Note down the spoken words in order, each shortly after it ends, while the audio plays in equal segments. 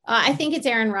I think it's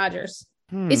Aaron Rodgers.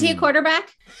 Is he a quarterback?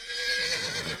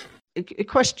 A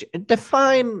question.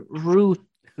 Define Ruth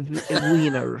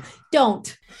Wiener.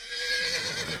 Don't.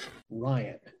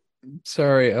 Ryan.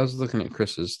 Sorry, I was looking at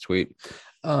Chris's tweet.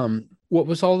 What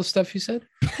was all the stuff you said?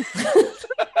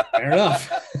 Fair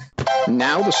enough.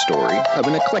 Now the story of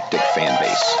an eclectic fan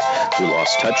base who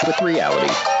lost touch with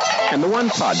reality and the one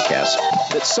podcast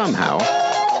that somehow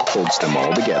holds them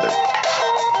all together.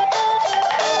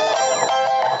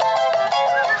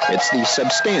 It's the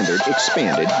Substandard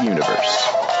Expanded Universe.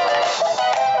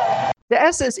 The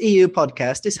SSEU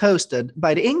podcast is hosted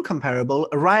by the incomparable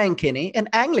Ryan Kinney, an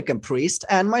Anglican priest,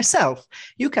 and myself.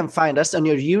 You can find us on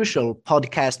your usual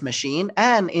podcast machine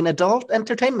and in adult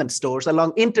entertainment stores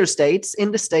along interstates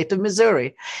in the state of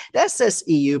Missouri. The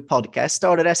SSEU podcast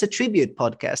started as a tribute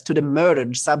podcast to the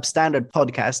murdered Substandard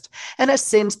podcast and has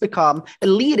since become a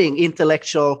leading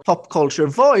intellectual pop culture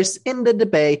voice in the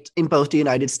debate in both the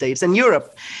United States and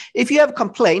Europe. If you have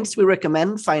complaints, we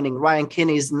recommend finding Ryan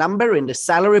Kinney's number in the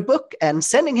salary book and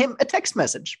sending him a text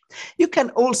message. You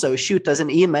can also shoot us an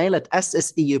email at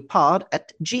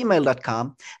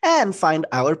sseupod@gmail.com and find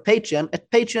our Patreon at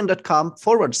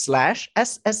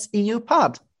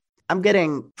patreon.com/sseupod. I'm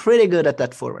getting pretty good at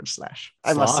that /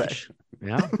 I must say.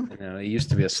 Yeah, it used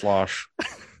to be a slosh.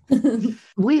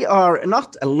 We are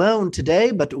not alone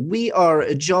today, but we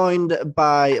are joined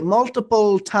by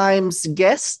multiple times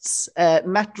guests,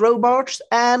 Matt Robarts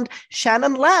and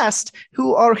Shannon Last,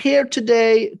 who are here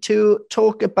today to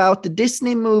talk about the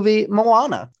Disney movie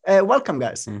Moana. Welcome,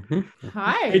 guys. Mm-hmm.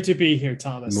 Hi. Great to be here,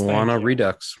 Thomas. Moana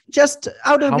Redux. Just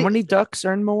out of How many ducks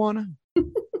are in Moana?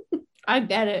 I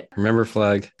get it. Remember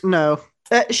flag. No.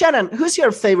 Shannon, who's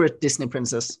your favorite Disney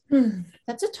princess?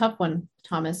 That's a tough one,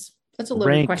 Thomas. That's a loaded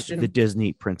Rank question. the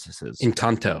Disney princesses.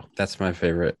 Encanto. That's my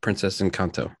favorite. Princess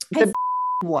Encanto. The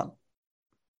one.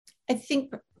 I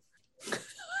think.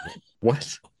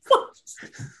 What? What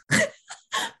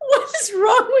is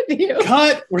wrong with you?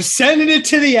 Cut. We're sending it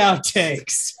to the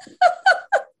outtakes.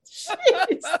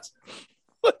 Jeez.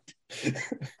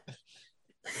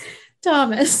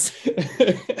 Thomas.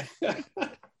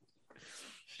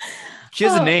 She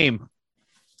has a name.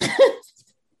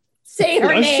 Say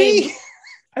her Does name. she?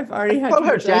 I've already had Call to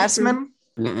her go through- Jasmine.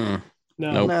 Mm-mm.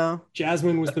 No. Nope. No.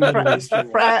 Jasmine was the Middle Eastern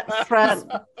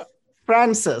one.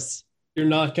 Frances. You're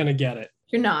not going to get it.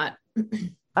 You're not.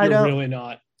 I You're don't really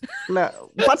not.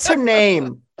 know. What's her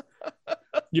name?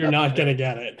 You're not going to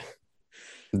get it.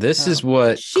 This is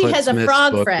what She Clint has a Smith's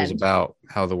frog book friend. was about,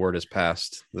 how the word is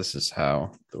passed. This is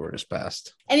how the word is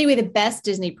passed. Anyway, the best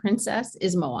Disney princess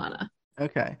is Moana.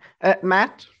 Okay.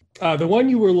 Matt? The one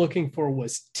you were looking for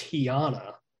was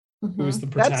Tiana, who was the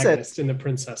That's it. protagonist in The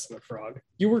Princess and the Frog.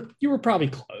 You were probably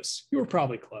close.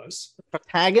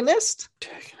 Protagonist?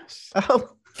 Oh.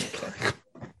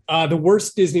 The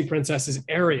worst Disney princess is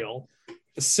Ariel.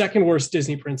 The second worst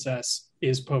Disney princess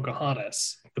is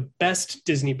Pocahontas. The best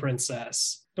Disney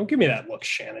princess, don't give me that look,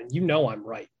 Shannon. You know I'm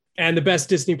right. And the best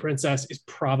Disney princess is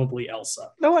probably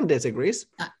Elsa. No one disagrees.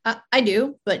 I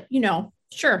do, but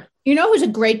sure. You know who's a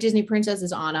great Disney princess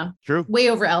is Anna. True. Way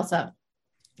over Elsa.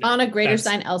 Anna greater That's-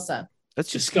 sign Elsa. That's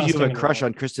just because you have a Disgusting crush and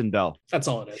on Kristen Bell. That's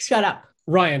all it is. Shut up.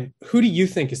 Ryan, who do you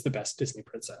think is the best Disney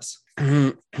princess?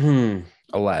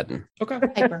 Aladdin. Okay,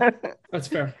 Hyper. that's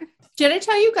fair. Did I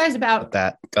tell you guys about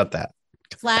Got that.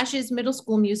 Flash's middle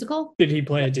school musical? Did he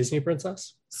play a Disney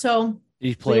princess? So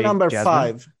He Play played number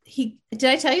Jasmine. 5. did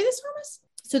I tell you this, Thomas?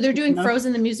 So they're doing No.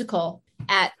 Frozen the musical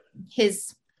at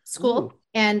his school. Ooh.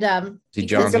 And He because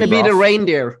John It's going to be the Rudolph.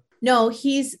 reindeer. no,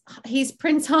 he's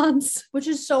Prince Hans, which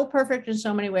is so perfect in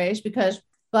so many ways because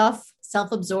buff,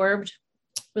 self-absorbed,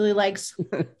 really likes,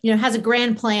 has a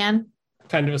grand plan,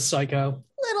 Kind of a psycho.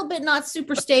 a little bit not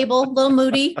super stable, a little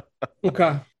moody.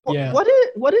 Okay. Yeah. What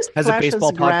is Has a Flash's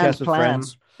baseball grand podcast with plan?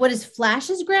 friends. What is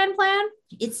Flash's grand plan?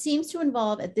 It seems to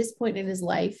involve, at this point in his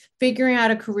life, figuring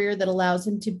out a career that allows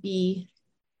him to be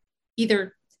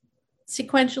either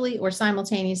sequentially or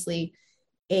simultaneously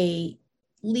a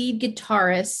lead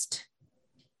guitarist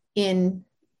in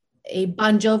a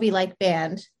Bon Jovi-like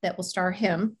band that will star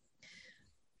him,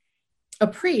 a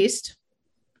priest,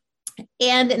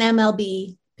 and an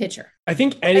MLB pitcher. I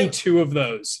think any two of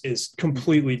those is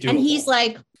completely doable. And he's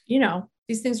like,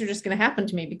 these things are just going to happen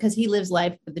to me because he lives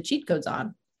life with the cheat codes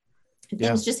on. And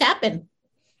things just happen.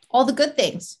 All the good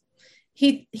things.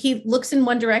 He looks in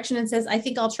one direction and says, I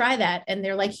think I'll try that. And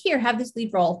they're like, here, have this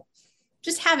lead role.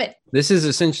 Just have it. This is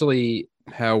essentially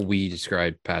how we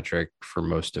described Patrick for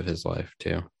most of his life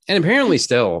too. And apparently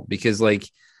still, because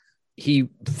he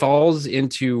falls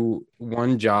into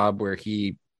one job where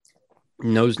he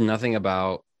knows nothing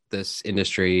about this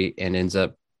industry and ends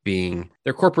up being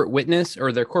their corporate witness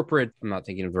or their corporate, I'm not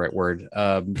thinking of the right word,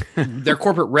 their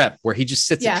corporate rep, where he just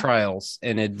sits at trials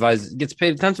and advises, gets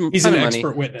paid tons of money. He's an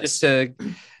expert witness. Just to,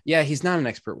 he's not an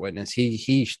expert witness.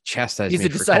 He chastised He's me a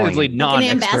decidedly Like an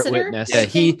non-expert ambassador? witness. Yeah,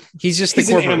 he's just the He's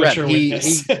an corporate rep. amateur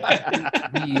witness.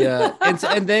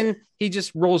 And then he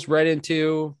just rolls right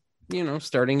into,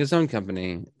 starting his own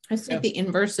company. It's like the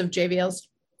inverse of JVL's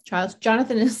child.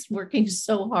 Jonathan is working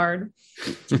so hard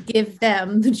to give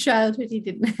them the childhood he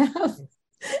didn't have.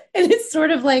 And it's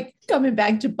sort of like coming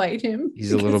back to bite him.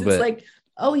 He's a little It's bit like,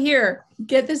 oh, here,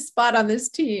 get this spot on this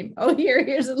team. Oh,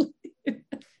 here's a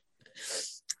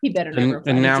he better never.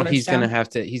 And now he's gonna have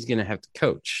to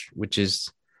coach, which is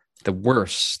the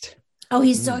worst. Oh,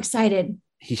 he's so excited.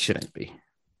 He shouldn't be.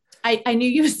 I knew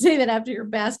you would say that after your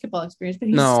basketball experience, but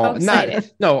he's so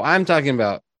excited. I'm talking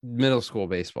about middle school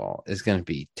baseball is going to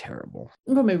be terrible.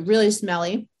 It's going to be really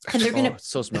smelly, and they're going to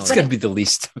so smelly. It's going to be the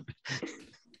least.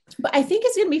 But I think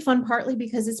it's going to be fun, partly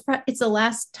because it's the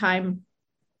last time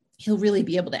he'll really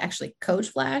be able to actually coach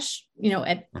Flash.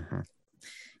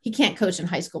 He can't coach in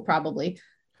high school, probably.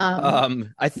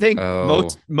 I think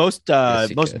most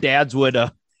dads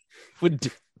would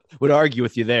argue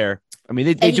with you there. I mean,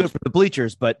 they do it for the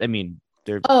bleachers, but I mean,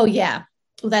 they're. Oh yeah,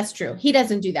 well, that's true. He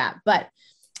doesn't do that, but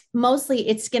mostly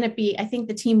it's going to be. I think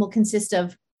the team will consist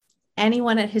of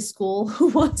anyone at his school who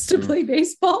wants to play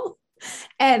baseball,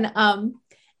 and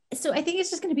so I think it's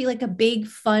just going to be like a big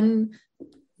fun,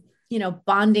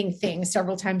 bonding thing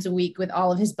several times a week with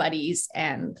all of his buddies,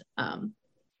 and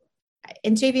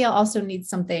JVL also needs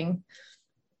something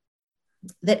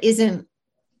that isn't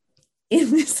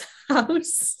in this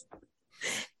house.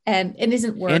 And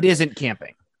isn't work. And isn't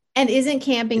camping.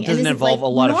 It doesn't involve a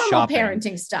lot of shopping.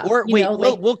 Parenting stuff. Or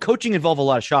will coaching involve a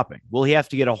lot of shopping? Will he have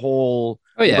to get a whole?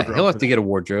 Oh yeah, he'll have to get a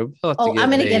wardrobe. I'm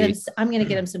gonna get him. I'm gonna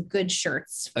get him some good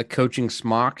shirts. A coaching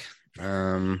smock.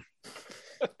 A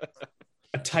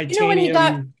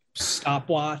titanium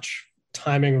stopwatch.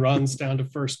 Timing runs down to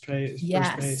first base.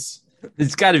 Yes. First base.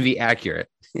 It's got to be accurate.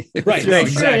 Right. Sure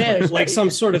Exactly. is. Like some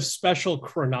sort of special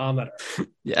chronometer.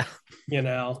 Yeah.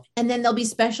 And then there'll be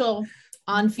special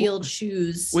on-field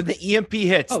shoes When the EMP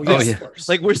hits. Oh, yes, yeah. of course.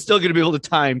 Like we're still going to be able to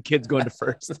time kids going to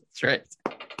first. That's right.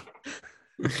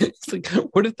 It's like,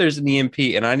 what if there's an EMP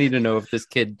and I need to know if this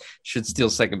kid should steal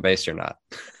second base or not?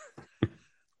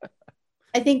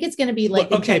 I think it's going to be like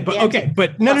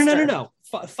but no.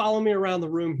 Follow me around the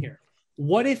room here.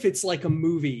 What if it's like a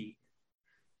movie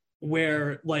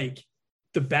where like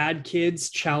the bad kids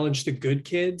challenge the good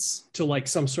kids to like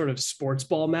some sort of sports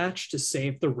ball match to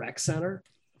save the rec center?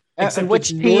 And which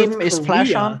team is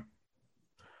Flash on?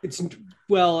 It's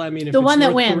well, I mean, if the it's one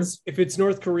that North wins. If it's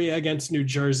North Korea against New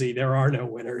Jersey, there are no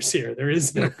winners here. There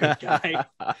is no good guy.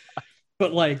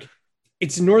 But like,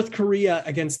 it's North Korea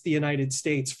against the United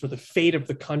States for the fate of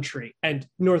the country, and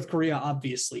North Korea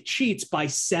obviously cheats by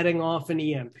setting off an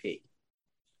EMP.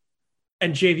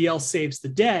 And JVL saves the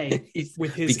day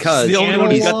with his because the only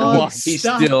one who's got the watch. He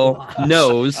still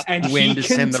knows and when he to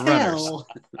can send the runners. tell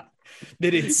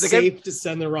that it's Like, safe to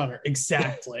send the runner.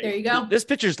 Exactly. There you go. This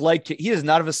pitcher's like he is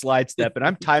not of a slide step, and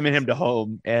I'm timing him to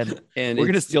home, and we're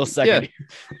going to steal second.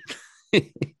 Yeah.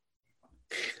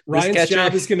 Ryan's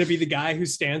job is going to be the guy who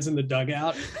stands in the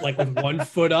dugout, like with one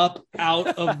foot up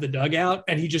out of the dugout,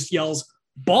 and he just yells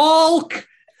 "balk"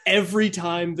 every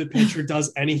time the pitcher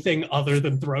does anything other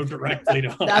than throw directly to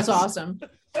us. That's awesome.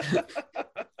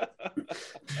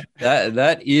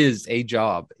 That is a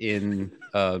job in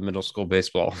middle school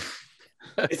baseball.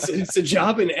 It's a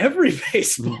job in every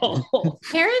baseball.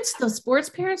 Parents, the sports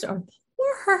parents are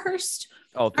worst.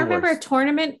 Oh, I remember a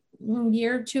tournament a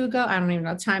year or two ago. I don't even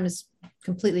know. Time is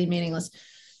completely meaningless.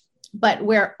 But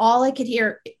where all I could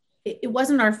hear, it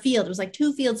wasn't our field. It was like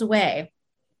 2 fields away.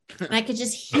 And I could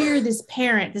just hear this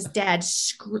parent, this dad,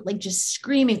 just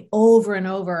screaming over and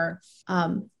over.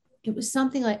 It was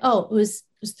something like, it was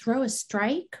throw a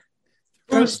strike.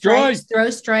 Throw strikes. Throw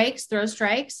strikes. Throw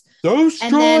strikes.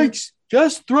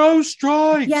 Just throw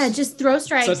strikes. Yeah, just throw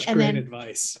strikes. Such great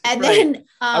advice. And right. then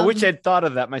I wish I'd thought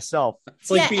of that myself. It's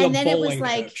like being and a then it was bowling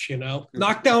like, coach,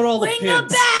 knock down all the bring pins. them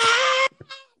back.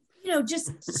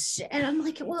 And I'm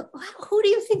like, well, who do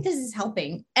you think this is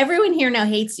helping? Everyone here now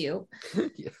hates you.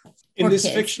 In this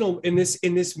kids. fictional, in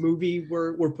this movie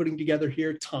we're putting together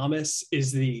here, Thomas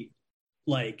is the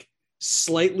like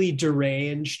slightly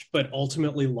deranged but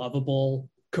ultimately lovable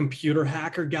computer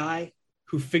hacker guy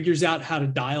who figures out how to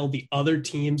dial the other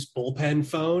team's bullpen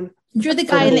phone. You're the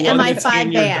guy in the one that's MI5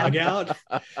 in your band. dugout.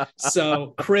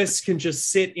 So Chris can just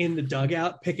sit in the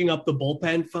dugout picking up the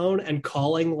bullpen phone and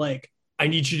calling like I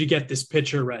need you to get this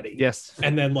pitcher ready. Yes.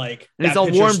 And then like And it's that all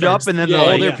pitcher warmed starts- up, and then Yeah, they're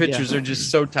All like, their yeah, pitchers are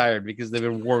just so tired because they've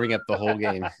been warming up the whole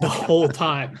game. the whole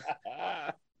time.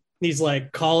 He's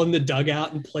like calling the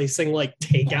dugout and placing like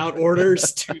takeout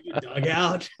orders to the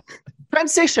dugout.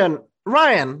 Transition.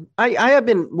 Ryan, I have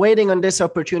been waiting on this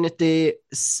opportunity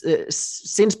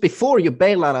since before you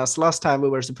bailed on us last time we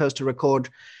were supposed to record.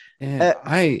 Yeah,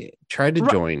 I tried to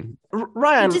join.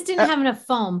 Ryan, I just didn't have enough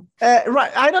foam.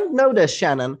 right, I don't know this,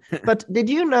 Shannon, but did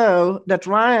you know that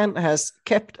Ryan has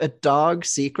kept a dog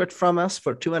secret from us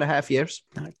for 2.5 years?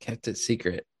 Not kept it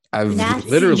secret. I've That's-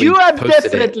 literally You have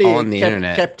posted definitely it on the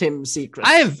internet. kept him secret.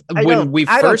 When we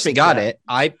first got that.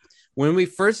 it, when we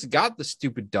first got the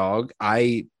stupid dog,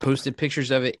 I posted pictures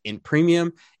of it in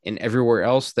premium and everywhere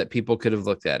else that people could have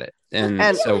looked at it. And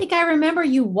I so, feel like I remember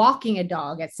you walking a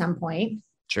dog at some point.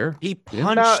 sure, He Yeah.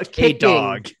 punched a kicking.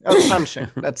 dog. Oh, punching.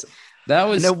 That's that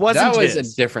was And it wasn't that was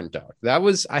his. a different dog. That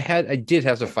was I did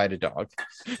have to fight a dog.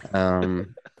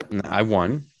 I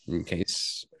won, in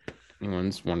case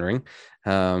anyone's wondering.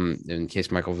 In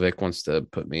case Michael Vick wants to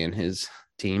put me in his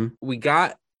team. We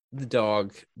got the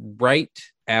dog right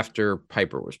after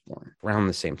Piper was born, around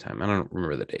the same time. I don't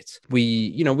remember the dates.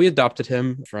 We adopted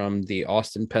him from the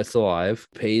Austin Pets Alive,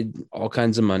 paid all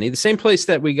kinds of money. The same place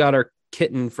that we got our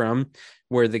kitten from,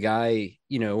 where the guy,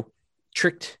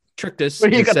 tricked us where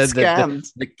you and got said that scammed.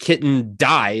 the kitten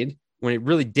died when it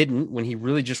really didn't, when he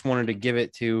really just wanted to give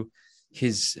it to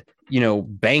his,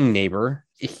 bang neighbor.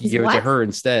 He His gave it to what? her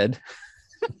instead.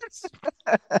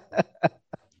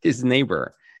 His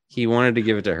neighbor. He wanted to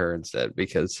give it to her instead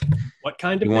because What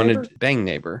kind he of wanted neighbor? bang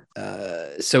neighbor.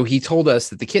 So he told us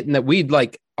that the kitten that we'd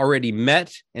already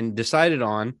met and decided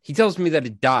on, he tells me that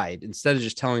it died instead of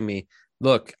just telling me,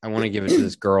 look, I want to give it to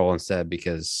this girl instead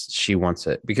because she wants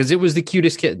it, because it was the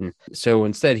cutest kitten. So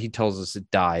instead he tells us it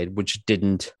died, which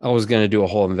didn't. I was going to do a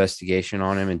whole investigation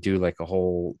on him and do a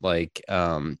whole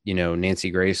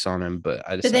Nancy Grace on him, but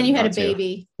I decided But then you had a not to.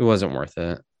 baby. It wasn't worth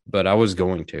it, but I was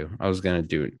going to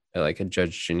do it like a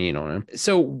Judge Janine on him.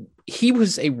 So he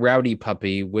was a rowdy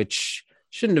puppy, which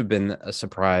shouldn't have been a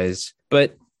surprise.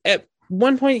 But at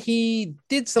one point he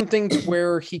did something to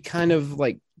where he kind of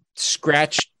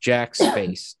scratched Jack's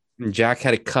face, and Jack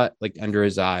had a cut under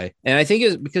his eye. And I think it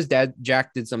was because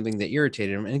Jack did something that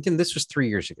irritated him. And again, this was 3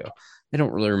 years ago. I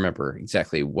don't really remember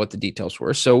exactly what the details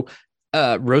were. So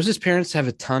Rose's parents have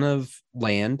a ton of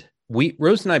land.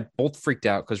 Rose and I both freaked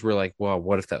out because we're like, well,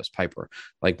 what if that was Piper?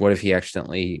 What if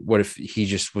he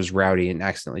just was rowdy and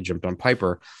accidentally jumped on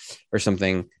Piper or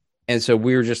something? And so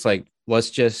we were just like, let's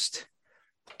just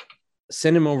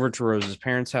send him over to Rose's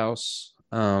parents' house,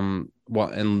 and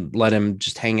let him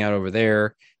just hang out over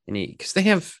there. And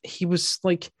he was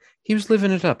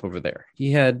living it up over there.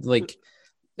 He had a You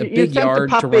big sent the yard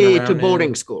to run puppy around to boarding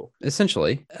in, school.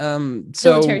 essentially. So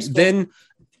Military school. then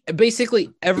basically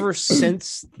ever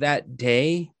since that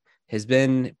day has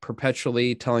been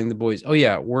perpetually telling the boys, oh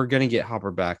yeah, we're going to get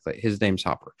Hopper back. His name's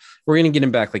Hopper. We're going to get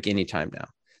him back anytime now.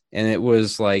 And it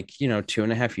was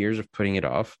 2.5 years of putting it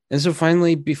off. And so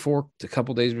finally, a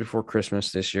couple days before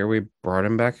Christmas this year, we brought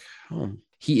him back home.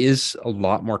 He is a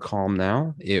lot more calm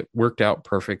now. It worked out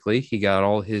perfectly. He got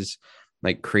all his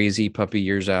crazy puppy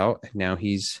years out. Now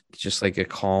he's just a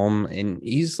calm, and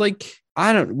he's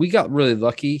we got really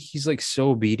lucky. He's so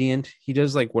obedient. He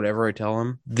does whatever I tell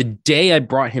him. The day I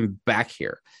brought him back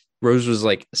here, Rose was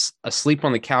asleep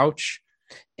on the couch,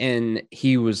 and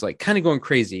he was kind of going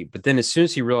crazy. But then as soon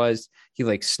as he realized,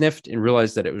 he sniffed and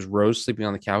realized that it was Rose sleeping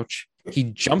on the couch, he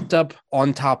jumped up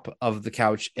on top of the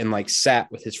couch and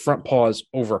sat with his front paws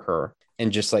over her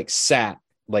and just sat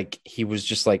he was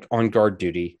just on guard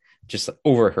duty, just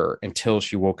over her until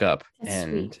she woke up. That's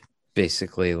and sweet.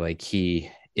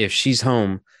 basically if she's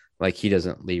home, he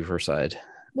doesn't leave her side.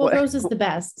 Well, What- Rose is the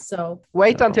best. So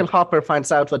Wait until Hopper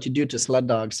finds out what you do to sled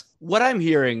dogs. What I'm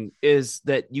hearing is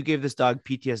that you gave this dog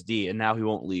PTSD, and now he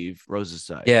won't leave Rose's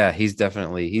side. Yeah, he's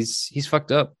definitely he's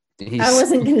fucked up. I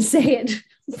wasn't going to say it,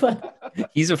 but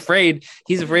He's afraid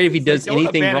if he does Don't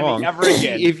anything abandon me wrong ever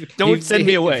again. Don't send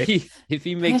me away. If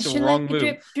he makes a passion wrong like a move.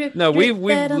 drip, drip, No, drip we've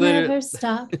that'll literally- never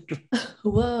stop.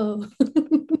 Whoa.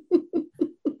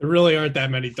 There really aren't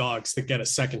that many dogs that get a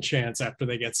second chance after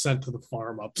they get sent to the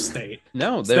farm upstate.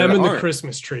 No, It's there them and the aren't.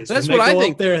 Christmas trees. That's When what they I go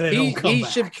think. Up there, they He, don't come he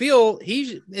back. should feel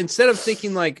instead of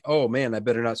thinking oh man, I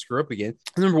better not screw up again.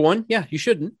 Number one, yeah, you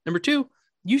shouldn't. Number two,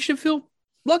 you should feel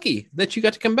lucky that you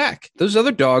got to come back. Those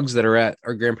other dogs that are at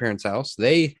our grandparents' house,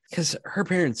 because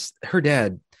her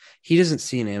dad, he doesn't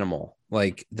see an animal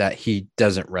that he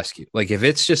doesn't rescue. If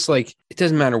it's just it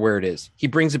doesn't matter where it is, he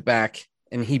brings it back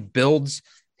and he builds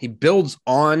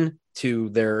on to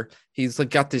their. He's like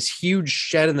got this huge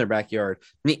shed in their backyard,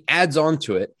 and he adds on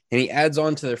to it, and he adds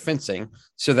on to their fencing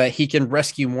so that he can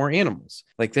rescue more animals.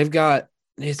 Like they've got.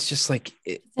 It's just like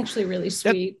it's actually really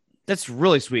sweet. That's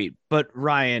really sweet. But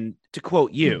Ryan, to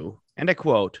quote you, and I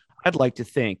quote, "I'd like to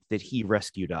think that he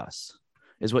rescued us,"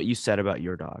 is what you said about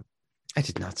your dog. I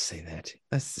did not say that.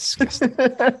 That's disgusting.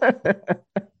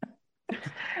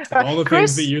 All the Chris?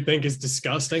 things that you think is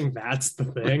disgusting, that's the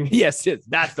thing. Yes,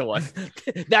 that's the one.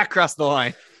 That crossed the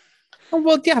line. Oh,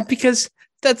 well, yeah, because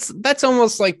that's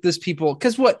almost like this people.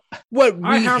 Because what we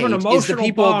I have an hate is the emotional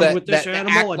people bond that with this that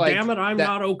animal, act and like, damn it, I'm that-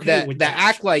 not okay that, with that that.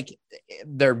 act like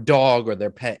their dog or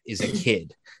their pet is a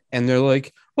kid, and they're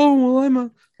like, oh well, I'm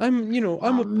a I'm puppy,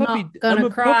 not gonna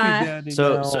cry. daddy.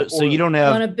 So now," so you don't I'm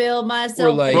have gonna build myself.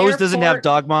 Or like- an Rose doesn't have airport.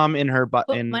 dog mom in her Put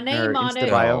in my her name on Insta it.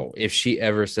 bio. No, if she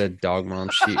ever said dog mom,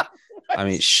 I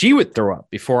mean, she would throw up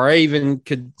before I even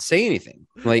could say anything.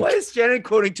 Like, Why is Shannon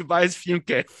quoting Tobias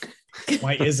Funke?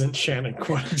 Why isn't Shannon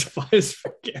quoting Tobias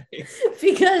Funke?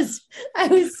 Because I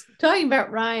was talking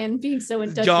about Ryan being so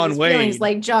in touch John with his Wayne. feelings,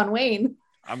 like John Wayne.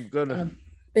 I'm gonna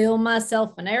Build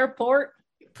myself an airport.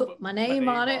 Put my name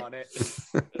on it.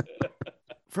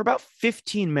 For about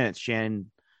 15 minutes,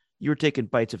 Shannon, you were taking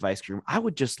bites of ice cream. I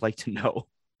would just like to know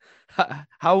how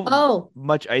Oh,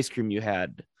 much ice cream you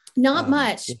had. not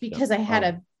much yeah. because I had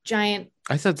a giant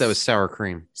I thought that was sour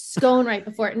cream. scone right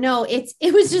before it. No,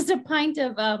 it was just a pint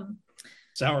of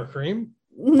Sour cream?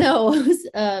 no, it was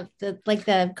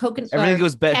the coconut. Everything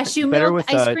goes cashew better milk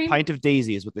with ice a cream. pint of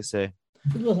Daisy, is what they say.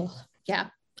 Ugh, yeah,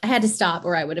 I had to stop,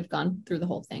 or I would have gone through the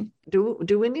whole thing. Do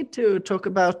we need to talk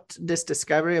about this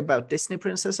discovery about Disney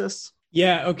princesses?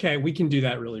 Yeah, okay, we can do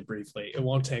that really briefly. It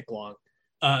won't take long.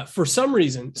 For some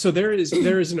reason, so there is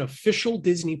an official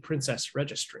Disney princess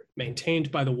registry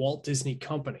maintained by the Walt Disney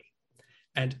Company.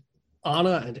 And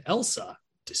Anna and Elsa,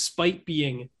 despite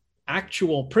being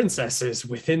actual princesses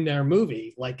within their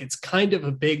movie, like it's kind of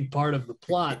a big part of the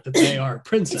plot that they are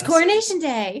princesses. It's Coronation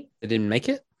Day. They didn't make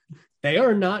it? They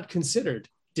are not considered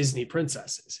Disney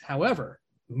princesses. However,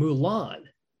 Mulan,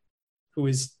 who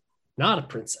is not a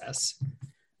princess,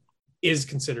 is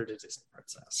considered a Disney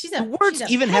princess. She's Do words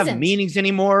even have peasant. meanings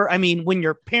anymore? I mean, when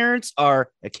your parents are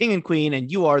a king and queen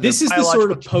and you are their This is the sort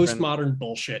of biological children- postmodern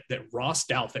bullshit that Ross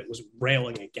Douthat was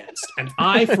railing against. And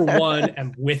I, for one,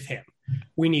 am with him.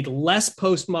 We need less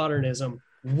postmodernism.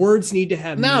 Words need to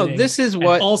have No, meaning. this is And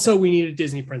what also, we need a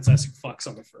Disney princess who fucks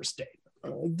on the first date.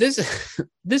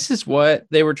 this is what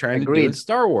they were trying to do in Agreed.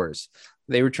 Star Wars.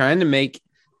 They were trying to make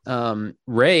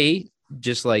Rey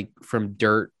just like from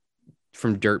dirt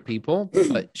people,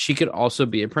 but she could also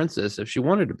be a princess if she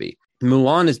wanted to be.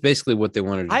 Mulan is basically what they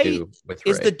wanted to do with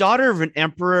Is Rey. the daughter of an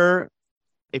emperor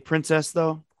a princess,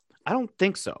 though? I don't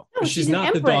think so. No, She's an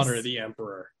not the empress. daughter of the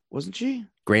emperor. Wasn't she?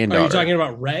 granddaughter. Are you talking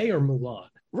about Rey or Mulan?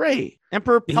 Ray,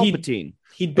 Emperor He- Palpatine.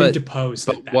 He'd been But- deposed.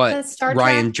 But at that. what That's Star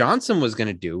Ryan Trek. Johnson was going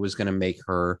to do was going to make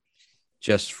her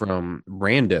just from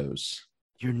randos,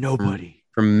 You're nobody.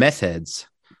 from meth heads.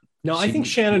 No, I She- think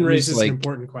Shannon she was raises like- an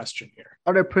important question here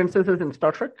Are there princesses in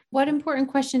Star Trek? What important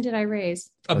question did I raise?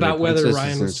 Are about there whether princesses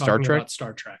Ryan in was Star talking Trek? about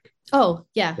Star Trek. Oh,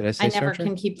 yeah. Did I say I Star never Trek?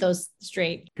 can keep those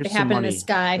straight. Here's they some happen in the money.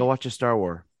 sky. Go watch a Star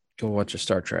Wars. Go watch a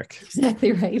Star Trek.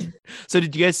 Exactly right. So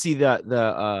did you guys see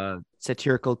the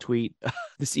satirical tweet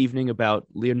this evening about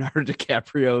Leonardo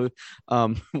DiCaprio,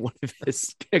 one of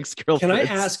his ex-girlfriends? Can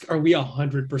I ask, are we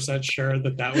 100% sure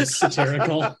that that was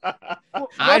satirical?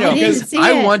 I don't. didn't see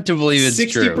I it. want to believe it's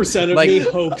 60% true. of Like, me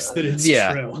hopes that it's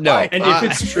yeah, true. no, And if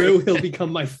it's true, he'll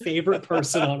become my favorite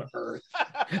person on earth.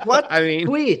 What I mean,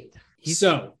 tweet?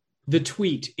 So the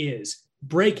tweet is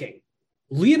breaking.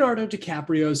 Leonardo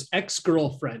DiCaprio's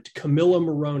ex-girlfriend, Camilla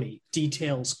Moroni,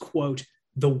 details, quote,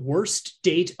 the worst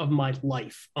date of my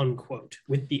life, unquote,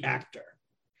 with the actor.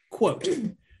 Quote,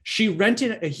 he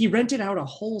rented out a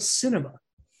whole cinema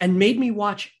and made me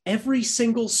watch every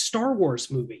single Star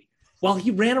Wars movie while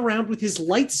he ran around with his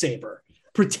lightsaber,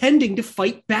 pretending to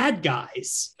fight bad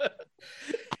guys.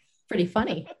 Pretty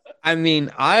funny. I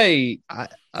mean, I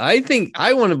think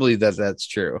I want to believe that that's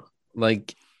true.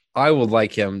 Like, I would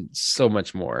like him so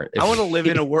much more. I want to live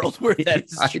in a world where that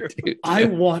is I true. do. I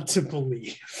want to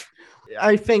believe.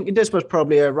 I think this was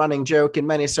probably a running joke in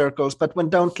many circles, but when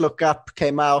Don't Look Up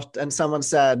came out and someone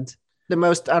said the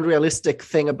most unrealistic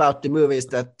thing about the movie is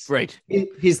that Right.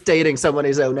 he's dating someone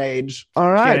his own age.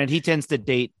 All right. And he tends to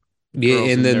date. Yeah, girls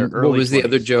in and their then what early was the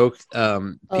other 20s. joke?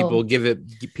 Oh. People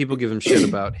give him shit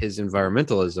about his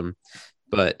environmentalism,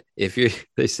 but if he's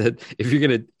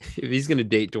gonna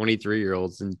date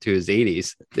 23-year-olds into his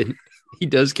 80s, then he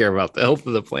does care about the health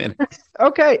of the planet.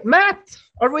 Okay, Matt,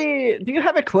 do you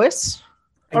have a quiz?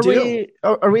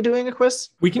 Are we doing a quiz?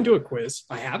 We can do a quiz.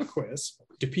 I have a quiz.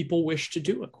 Do people wish to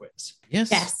do a quiz?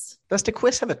 Yes. Does the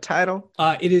quiz have a title?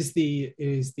 It is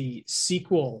the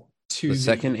sequel to The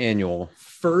second annual.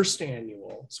 first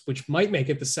annual, which might make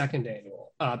it the second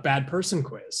annual Bad Person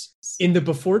Quiz. In the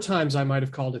before times, I might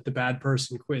have called it the Bad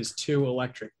Person Quiz 2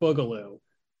 Electric Boogaloo,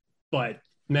 but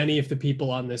many of the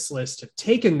people on this list have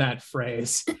taken that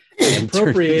phrase and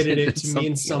appropriated it to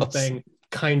mean something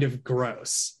kind of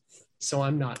gross. So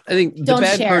I'm not. I think the Don't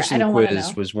Bad share. Person I don't wanna Quiz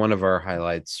know. was one of our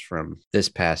highlights from this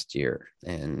past year.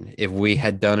 And if we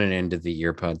had done an end of the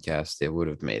year podcast, it would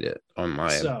have made it on my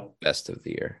So best of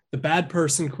the year. the Bad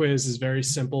Person Quiz is very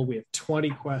simple. We have 20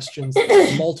 questions,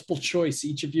 multiple choice.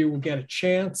 Each of you will get a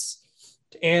chance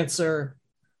to answer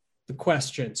the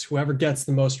questions. Whoever gets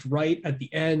the most right at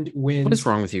the end wins. What is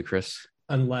wrong with you, Chris?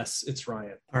 Unless it's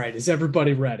Ryan. All right. Is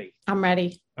everybody ready? I'm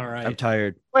ready. All right. I'm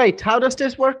tired. Wait, how does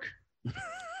this work?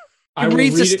 I He will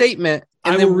reads a read it- statement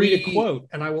and I then will read a quote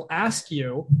and I will ask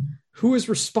you who is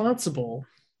responsible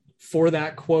for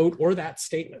that quote or that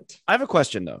statement. I have a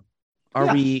question though. Are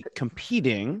Yeah. we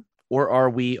competing or are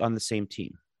we on the same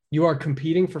team? You are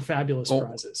competing for fabulous Oh,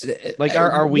 prizes. Like,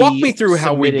 are we Walk me through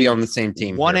how we'd be submitting on the same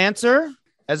team. One here. answer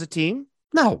as a team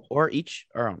No. or each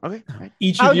our own? Okay. All right.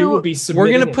 Each How of you do- will be We're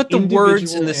submitting going to an put the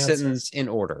words in individual the answer. sentence in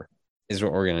order, is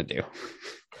what we're going to do.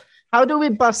 How do we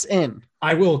buzz in?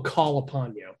 I will call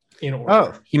upon you in order.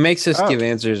 Oh, He makes us Oh. give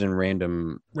answers in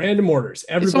random. Random orders.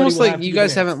 Everybody It's almost will like have to you give an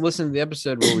guys haven't answer. listened to the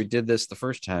episode where we did this the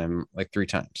first time, like 3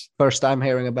 times. first time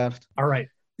hearing about it. All right.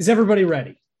 Is everybody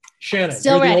ready? Shannon,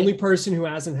 Still you're ready. the only person who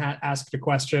hasn't asked a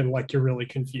question like you're really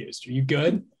confused. Are you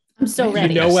good? I'm so You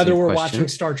ready. know whether Asking we're questions. watching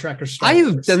Star Trek or Star I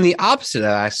have Wars. done the opposite of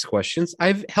ask questions.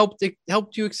 I've helped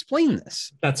you explain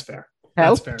this. That's fair. That's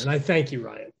Helped. fair. And I thank you,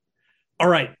 Ryan. All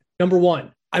right. Number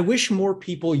 1. I wish more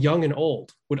people, young and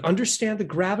old, would understand the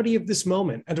gravity of this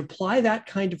moment and apply that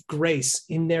kind of grace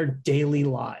in their daily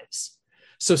lives.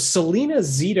 So Selena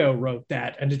Zito wrote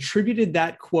that and attributed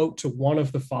that quote to one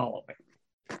of the following.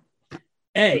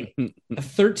 A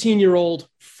 13-year-old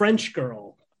French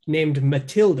girl named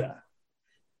Matilda.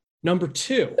 Number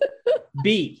 2,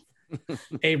 B,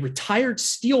 a retired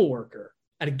steelworker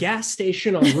at a gas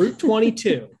station on Route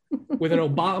 22 with an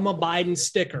Obama Biden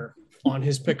sticker on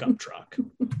his pickup truck.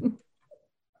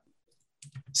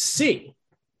 C,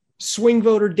 swing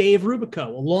voter Dave Rubico,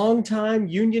 a longtime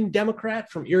Union Democrat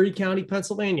from Erie County,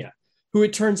 Pennsylvania, who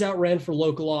it turns out ran for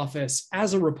local office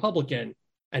as a Republican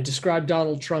and described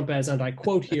Donald Trump as, and I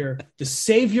quote here, the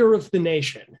savior of the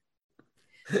nation.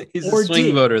 He's Or a swing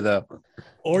D. voter, though.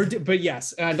 But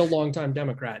yes, and a longtime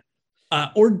Democrat.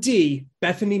 Or D,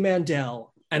 Bethany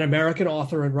Mandel, an American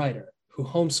author and writer who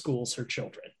homeschools her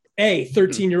children. A,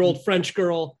 13-year-old French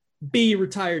girl. B,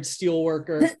 retired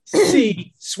steelworker.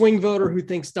 C, swing voter who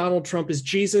thinks Donald Trump is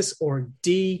Jesus. Or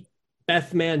D,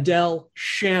 Beth Mandel,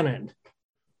 Shannon.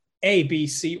 A, B,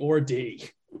 C, or D.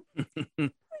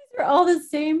 They're all the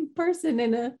same person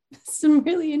in some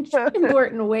really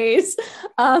important ways.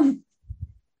 I'm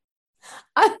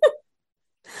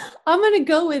going to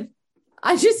go with,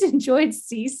 I just enjoyed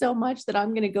C so much that I'm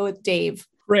going to go with Dave.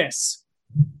 Chris.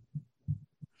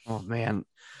 Oh man.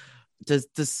 Does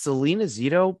Selena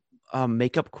Zito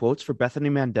make up quotes for Bethany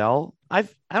Mandel? I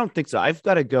don't think so. I've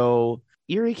got to go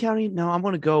Erie County. No, I'm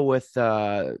going to go with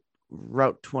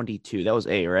Route 22. That was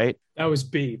A, right? That was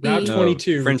B. B. Route No,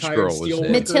 22. French retired girl was steelworker A.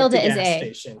 at Matilda the is gas A.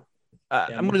 station.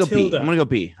 I'm going to go B. Matilda. I'm going to go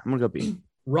B. I'm going to go B.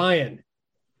 Ryan.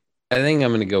 I think I'm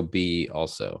going to go B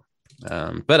also.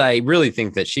 But I really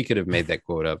think that she could have made that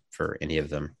quote up for any of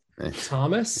them.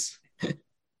 Thomas.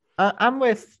 I'm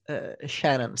with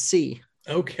Shannon. C.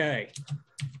 Okay.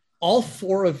 All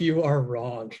 4 of you are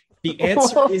wrong. The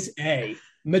answer is A.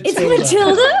 Matilda.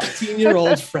 Matilda?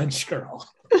 15-year-old French girl.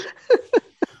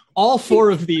 All 4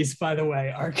 of these, by the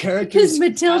way, are characters. Because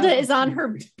Matilda who have is on her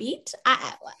appeared. beat.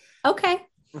 Okay.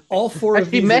 All 4 of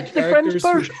Have you these are met the French characters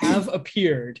who version? have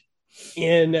appeared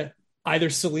in either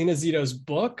Selena Zito's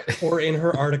book or in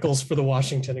her articles for the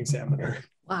Washington Examiner.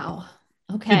 Wow.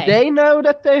 Do Okay. they know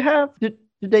that they have? Do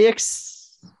they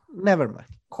Never mind.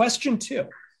 Question 2,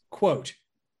 quote,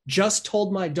 just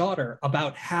told my daughter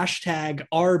about hashtag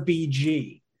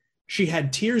RBG. She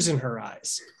had tears in her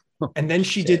eyes. And then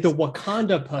she did the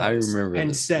Wakanda pose I remember and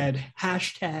this. said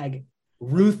hashtag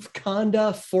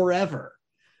Ruthconda forever,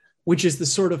 which is the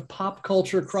sort of pop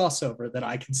culture crossover that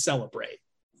I can celebrate.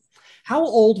 How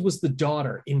old was the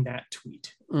daughter in that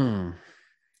tweet?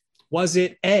 Was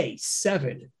it A,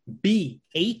 7, B,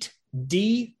 8,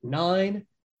 D, 9,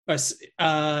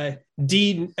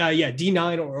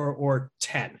 D9 or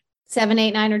 10? 7,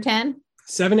 8, 9, or 10?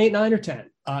 7, 8, 9, or 10?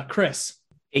 Chris.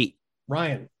 8.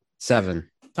 Ryan. 7.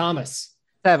 Thomas.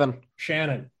 7.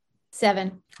 Shannon.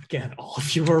 7. Again, all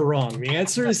of you are wrong. The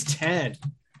answer is 10.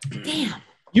 Damn.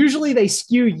 Usually they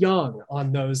skew young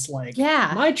on those, like,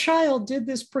 Yeah. my child did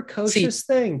this precocious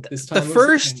thing. This time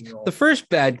The first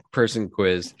bad person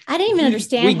quiz, I didn't even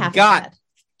understand we half got of that.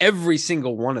 every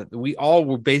single one of them. We all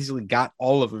were basically got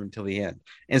all of them until the end.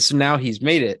 And so now he's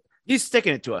made it. He's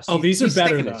sticking it to us. Oh, these are he's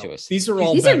better, sticking it though. to us. These are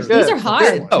all These better. are- these are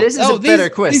hard. This is a better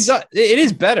quiz. It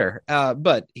is better,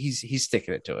 but he's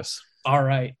sticking it to us. All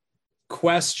right.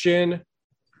 Question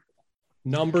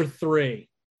number 3.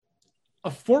 A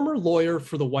former lawyer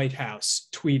for the White House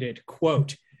tweeted,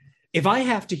 quote, if I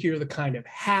have to hear the kind of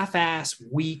half-ass,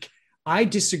 weak, I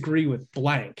disagree with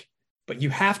blank, but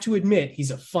you have to admit he's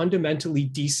a fundamentally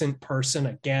decent person.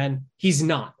 Again, he's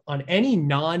not. On any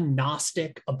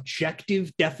non-Gnostic,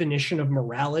 objective definition of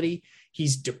morality,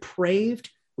 he's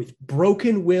depraved with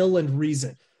broken will and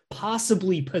reason,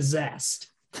 possibly possessed.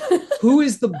 Who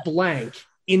is the blank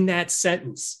in that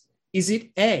sentence? Is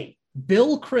it A,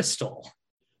 Bill Kristol,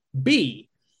 B,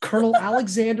 Colonel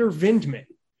Alexander Vindman,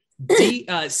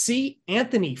 C,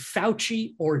 Anthony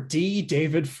Fauci, or D,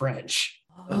 David French?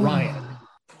 Ryan.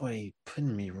 Boy,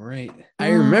 putting me right. I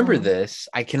remember this.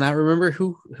 I cannot remember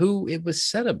who it was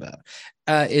said about.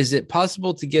 Is it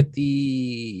possible to get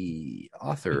the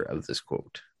author of this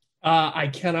quote? I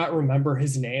cannot remember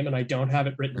his name, and I don't have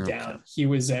it written down. He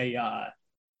was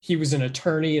an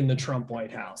attorney in the Trump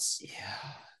White House. Yeah.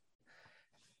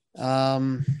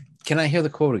 Can I hear the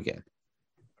quote again?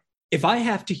 If I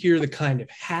have to hear the kind of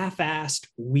half-assed,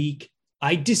 weak,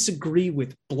 I disagree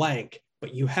with blank,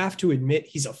 but you have to admit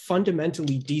he's a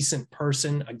fundamentally decent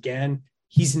person. Again,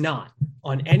 he's not.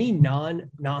 On any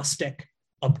non-Gnostic,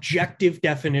 objective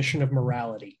definition of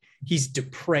morality, he's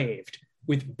depraved,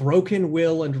 with broken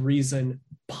will and reason,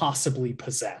 possibly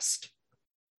possessed.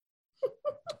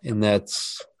 And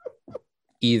that's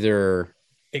either...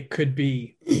 It could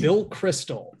be Bill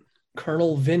Kristol,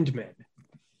 Colonel Vindman,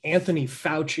 Anthony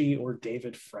Fauci, or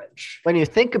David French. When you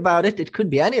think about it, it could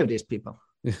be any of these people.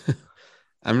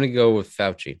 I'm going to go with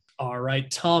Fauci. All right,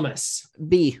 Thomas.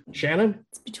 B. Shannon?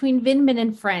 It's between Vindman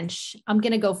and French. I'm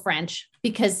going to go French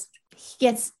because he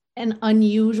gets an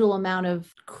unusual amount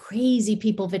of crazy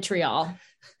people vitriol.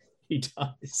 He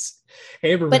does.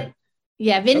 Haberman. But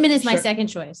yeah, Vindman is my Sure. second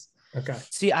choice. Okay.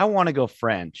 See, I want to go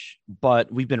French,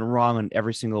 but we've been wrong on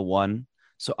every single one.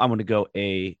 So I'm going to go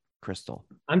A, Crystal.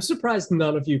 I'm surprised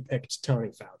none of you picked Tony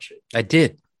Fauci. I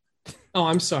did. Oh,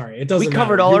 I'm sorry. It doesn't We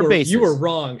covered matter. all You our were- bases. You were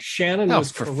wrong. Shannon Oh,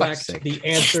 was for fuck's correct. sake. The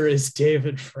answer is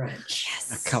David French.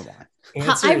 Yes. Come on.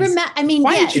 Answer I is- remember. I mean,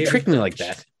 Why yeah, did you trick me like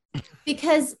that?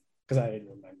 because Because I didn't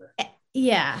remember.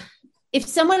 yeah, if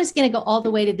someone is going to go all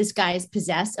the way to this guy is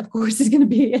possessed, of course, it's going to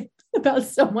be about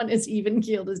someone as even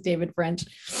keeled as David French.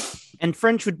 And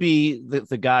French would be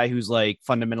the guy who's like,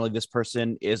 fundamentally, this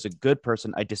person is a good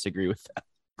person. I disagree with that.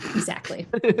 Exactly.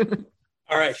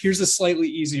 All right. Here's a slightly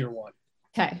easier one.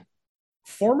 Okay.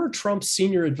 Former Trump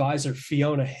senior advisor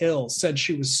Fiona Hill said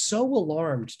she was so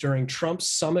alarmed during Trump's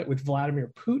summit with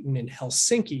Vladimir Putin in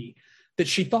Helsinki that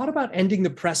she thought about ending the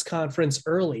press conference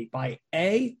early by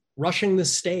A, rushing the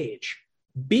stage,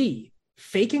 B,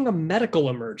 faking a medical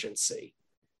emergency,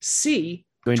 C,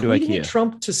 Going to tweeting at IKEA.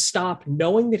 Trump to stop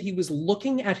knowing that he was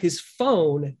looking at his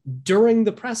phone during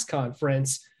the press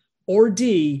conference, or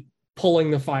D,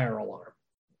 pulling the fire alarm.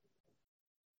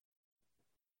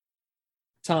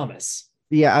 Thomas.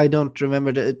 Yeah, I don't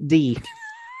remember the D.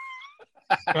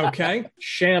 Okay.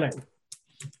 Shannon.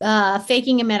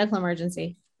 Faking a medical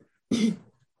emergency.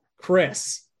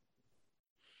 Chris.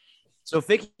 So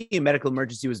faking a medical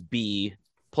emergency was B.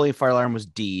 Pulling a fire alarm was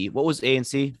D. What was A and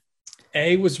C?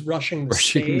 A was rushing the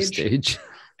stage,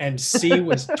 and C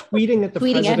was tweeting at the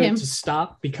Tweeting at him. president to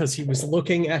stop because he was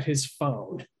looking at his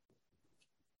phone.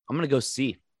 I'm going to go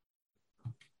C.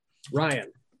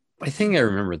 Ryan. I think I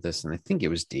remember this, and I think it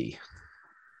was D.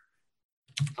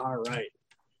 All right.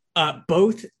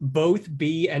 Both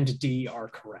B and D are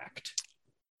correct.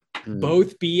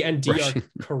 Both B and D Rushing.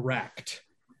 are correct.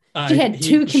 She had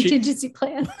two contingency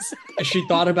plans. She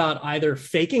thought about either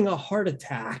faking a heart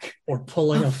attack or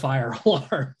pulling a fire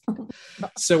alarm.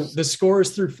 So the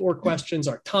scores through 4 questions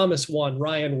are Thomas 1,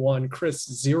 Ryan 1, Chris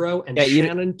 0, and Yeah, you-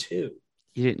 Shannon 2.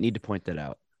 You didn't need to point that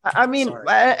out. I mean, Sorry.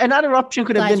 another option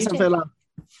could have Glad been you something did. like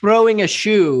throwing a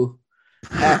shoe.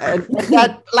 And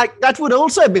that would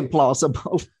also have been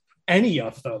plausible. Any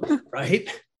of them, right?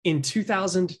 In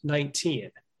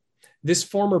 2019, this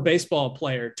former baseball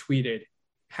player tweeted,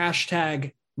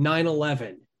 hashtag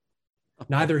 9/11.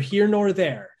 Neither here nor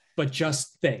there, but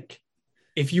just think.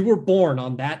 If you were born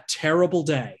on that terrible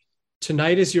day,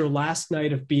 tonight is your last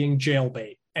night of being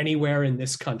jailbait. anywhere in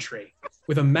this country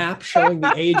with a map showing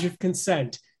the age of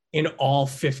consent in all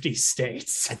 50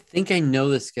 states? I think I know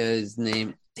this guy's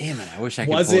name. Damn it. I wish I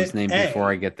could Was pull his it name A?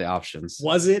 before I get the options.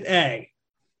 Was it A,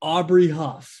 Aubrey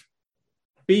Huff,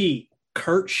 B,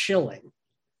 Kurt Schilling,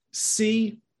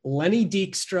 C, Lenny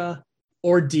Dykstra,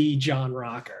 or D, John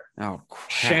Rocker? Oh, crap.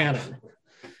 Shannon.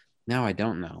 Now I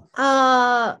don't know.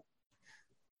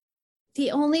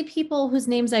 The only people whose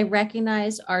names I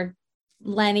recognize are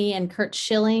Lenny and Kurt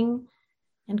Schilling.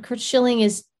 And Kurt Schilling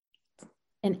is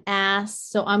an ass,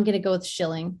 so I'm going to go with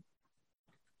Schilling.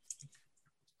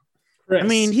 Chris. I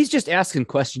mean, he's just asking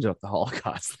questions about the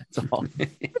Holocaust. That's all. Just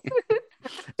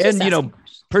And, you know, asking-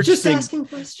 purchasing, just asking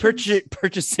questions.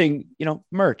 purchasing, you know,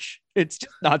 merch. It's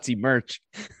just Nazi merch.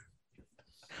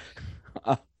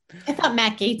 I thought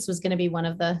Matt Gaetz was going to be one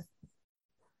of the.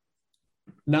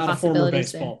 Not a former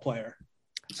possibilities baseball player.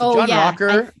 Oh, John yeah.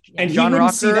 Rocker. And he John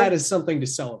wouldn't see Rocker? that as something to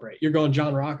celebrate. You're going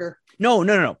John Rocker?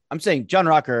 No. I'm saying John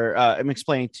Rocker, I'm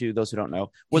explaining to those who don't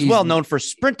know, was He's- well known for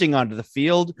sprinting onto the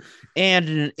field. And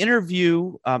in an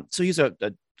interview, so he's a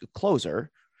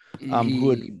closer who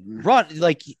would run,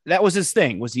 like that was his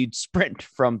thing, was he'd sprint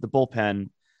from the bullpen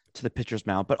to the pitcher's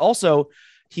mound. But also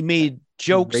he made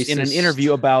jokes in an Racist.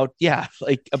 interview about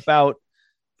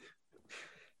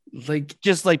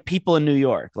just like people in New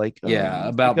York. Like,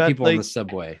 about got, people on like- the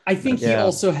subway. I think he Yeah.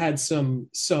 also had some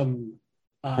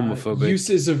Homophobic.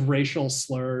 uses of racial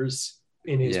slurs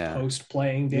in his Yeah.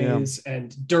 post-playing Yeah. days.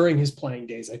 And during his playing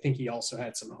days, I think he also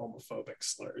had some homophobic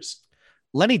slurs.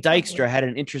 Lenny Dykstra had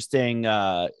an interesting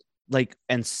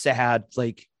and sad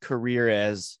career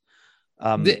as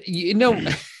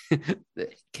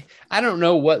I don't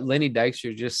know what Lenny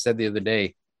Dykstra just said the other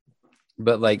day,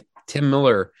 but like Tim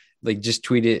Miller just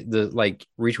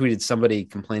retweeted somebody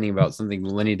complaining about something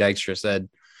Lenny Dykstra said.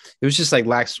 It was just like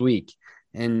last week,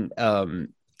 and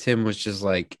Tim was just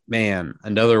like, "Man,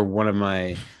 another one of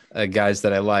my guys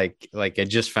that I like I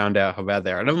just found out how bad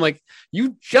they are," and I'm like,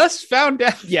 "You just found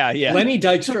out?" yeah. Lenny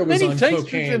Dykstra was Lenny on Dykstra's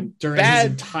cocaine been during his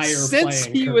bad entire since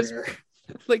playing he was- career.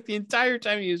 Like the entire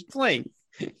time he was playing,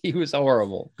 he was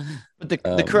horrible. But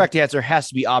the correct answer has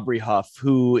to be Aubrey Huff,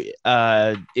 who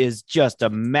is just a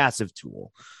massive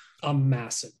tool. A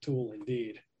massive tool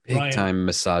indeed. Big Ryan. time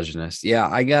misogynist. Yeah,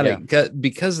 I gotta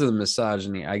because of the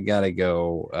misogyny, I gotta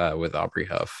go with Aubrey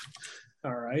Huff.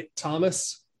 All right.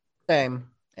 Thomas. Same.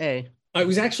 A. It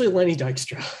was actually Lenny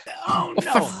Dykstra. Oh,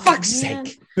 For fuck's man.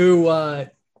 sake. Who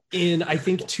in I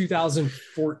think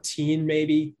 2014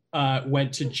 maybe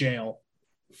went to jail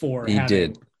for He having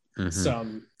did. Mhm.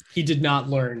 some. He did not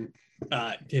learn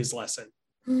his lesson.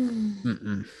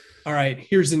 Mm-mm. All right,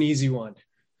 here's an easy one.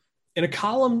 In a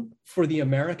column for the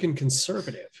American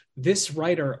Conservative, this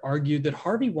writer argued that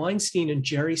Harvey Weinstein and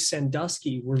Jerry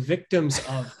Sandusky were victims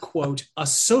of, quote, a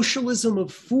socialism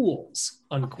of fools,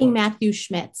 unquote. Matthew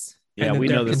Schmitz. Yeah, and that we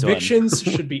their know this one. convictions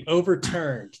should be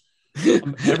overturned.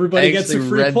 Everybody I gets a actually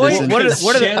free read point. this. What are the- because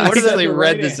what are the- Shannon what are the- said I the read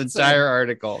right this answer. entire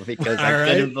article because I All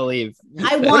right. couldn't believe.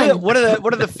 I won. What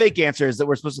are the fake answers that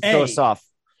we're supposed to throw A. us off?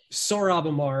 Sohrab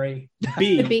Amari, Could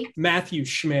B, be. Matthew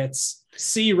Schmitz,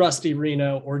 C, Rusty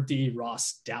Reno, or D,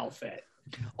 Ross Dalfett.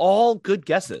 All good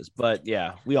guesses, but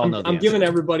yeah, we all know. I'm giving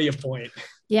everybody a point.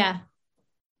 Yeah.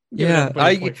 Giving Yeah,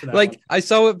 everybody a point for that one. I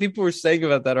saw what people were saying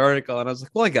about that article, and I was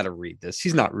like, "Well, I got to read this.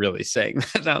 He's not really saying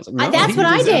that." And I was like, "No, That's he what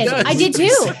I was- did. does. I did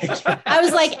too. I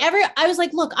was I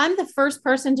like, look, I'm the first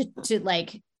person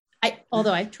to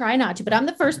although I try not to, but I'm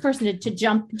the first person to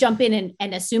jump in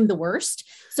and assume the worst.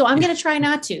 So I'm going to try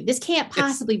not to. This can't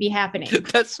possibly be happening.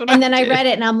 That's what. And then I did. read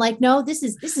it and I'm like, no, this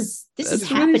is That's what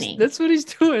happening. That's what he's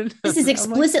doing. This is I'm like,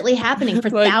 explicitly happening for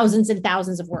like- thousands and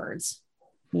thousands of words.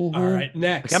 All right,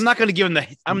 next. I'm not going to give him the.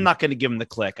 I'm not going to give him the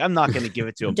click. I'm not going to give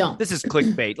it to him. Don't. This is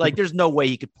clickbait. Like, there's no way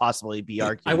he could possibly be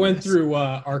arguing. I went this. through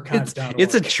archives.org.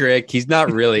 It's a trick. He's not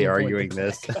really Avoid arguing the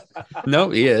this. click.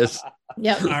 No, he is.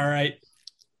 Yep. All right.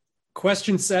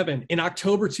 Question 7. In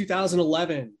October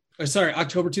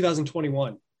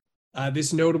 2021,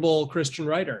 this notable Christian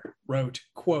writer wrote,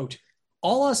 quote,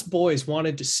 all us boys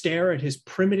wanted to stare at his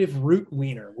primitive root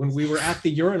wiener when we were at the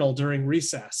urinal during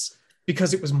recess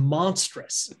because it was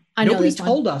monstrous. I know Nobody this one.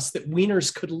 told us that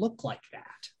wieners could look like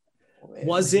that.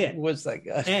 Was it What's that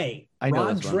guy? A, I know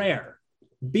Rod this one. Dreher,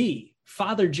 B,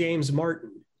 Father James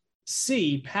Martin,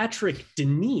 C, Patrick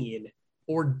Deneen,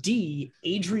 or D,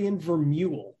 Adrian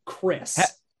Vermeulen? Chris.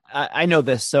 I know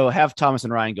this, so have Thomas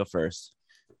and Ryan go first.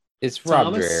 It's Rob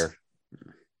Thomas? Dreher.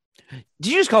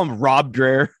 Did you just call him Rob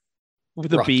Dreher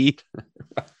with a Rob. B?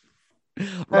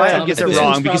 Ryan Thomas, gets it this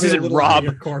wrong one's because probably he's a in little Rob. out of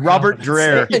your core Robert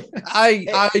competence. Dreher.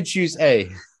 I choose A.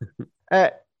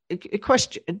 A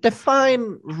question.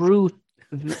 Define root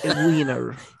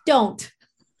Wiener. Don't.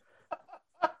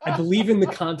 I believe in the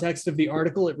context of the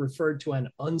article, it referred to an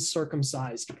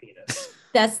uncircumcised penis.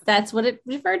 That's what it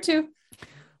referred to.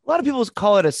 A lot of people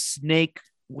call it a snake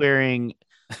wearing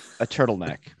a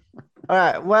turtleneck. All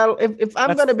right. Well, if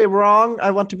I'm going to be wrong,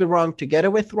 I want to be wrong together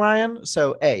with Ryan.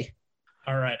 So A.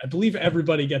 All right. I believe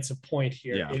everybody gets a point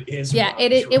here. Yeah. It is. Yeah,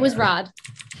 it was Rod.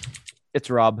 It's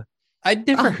Rob. I'd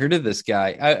never heard of this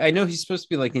guy. I know he's supposed to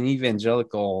be like an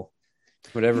evangelical,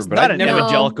 whatever, He's but not I'd an never.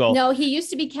 evangelical. No, he used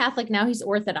to be Catholic. Now he's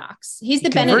Orthodox. He's the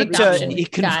Converted Benedict to- option He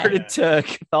converted to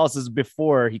Catholicism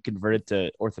before he converted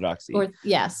to Orthodoxy. guy.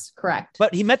 Yes, correct.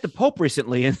 But he met the Pope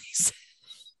recently, and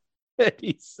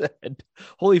he said,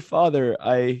 "Holy Father,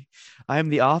 I am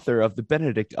the author of the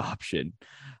Benedict option."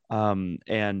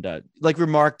 Like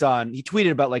remarked on, he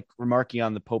tweeted about like remarking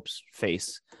on the Pope's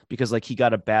face because like he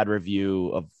got a bad review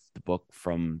of the book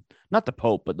from not the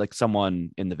Pope, but like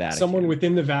someone in the Vatican. Someone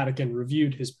within the Vatican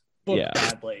reviewed his book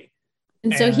badly.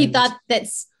 And so he And- thought that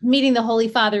meeting the Holy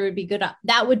Father would be good.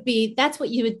 That's what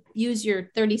you would use your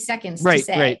 30 seconds to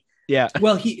say. Right. Yeah.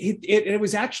 Well, it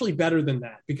was actually better than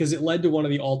that because it led to one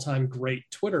of the all-time great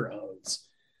Twitter owns.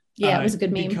 Yeah, it was a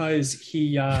good meme. Because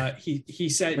he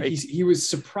said Right. he was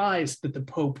surprised that the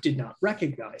Pope did not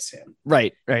recognize him.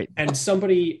 Right. And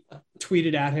somebody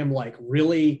tweeted at him like,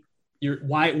 "Really,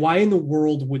 why in the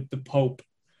world would the Pope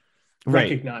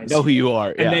recognize know who you are?"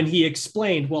 And then he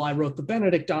explained, "Well, I wrote the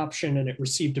Benedict option and it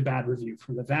received a bad review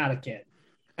from the Vatican."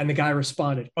 And the guy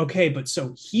responded, "Okay, but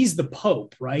so he's the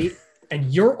Pope, right?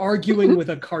 And you're arguing with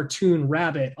a cartoon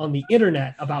rabbit on the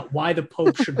internet about why the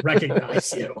Pope should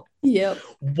recognize you." Yep.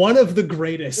 One of the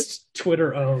greatest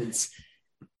Twitter owns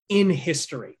in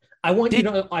history. I want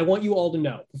you all to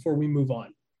know before we move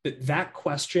on that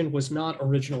question was not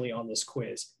originally on this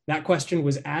quiz. That question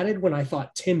was added when I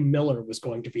thought Tim Miller was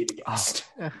going to be the guest.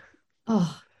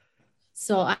 Oh,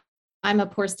 so I'm a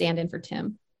poor stand-in for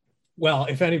Tim. Well,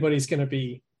 if anybody's going to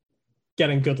be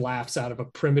getting good laughs out of a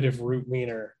primitive root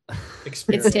wiener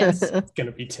experience, It's it's going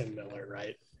to be Tim Miller,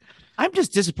 right? I'm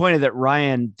just disappointed that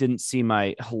Ryan didn't see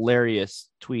my hilarious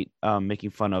tweet making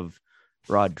fun of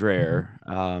Rod Dreher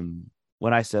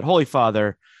when I said, "Holy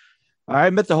Father, I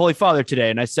met the Holy Father today."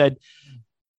 And I said,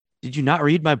 "Did you not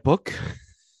read my book?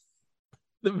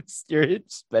 The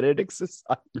Mysterious Benedict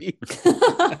Society."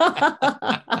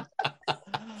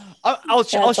 I'll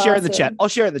share in the chat. I'll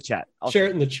share it in the chat. Share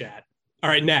it in the chat. All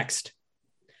right, next.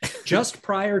 Just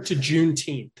prior to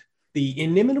Juneteenth, the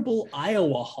inimitable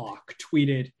Iowa Hawk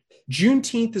tweeted,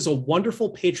 "Juneteenth is a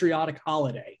wonderful patriotic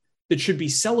holiday that should be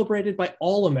celebrated by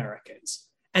all Americans.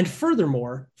 And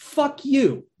furthermore, fuck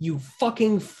you, you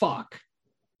fucking fuck."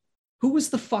 Who was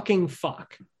the fucking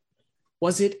fuck?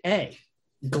 Was it A,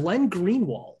 Glenn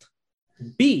Greenwald,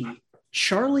 B,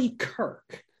 Charlie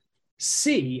Kirk,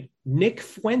 C, Nick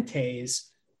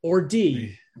Fuentes, or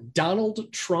D,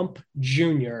 Donald Trump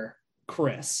Jr.,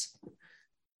 Chris?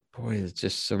 Boy, there's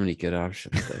just so many good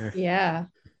options there. Yeah.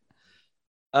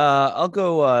 I'll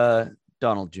go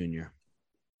Donald Jr.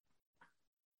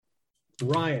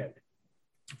 Ryan.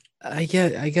 I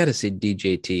gotta say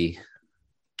DJT.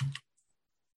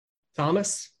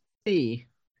 Thomas? C.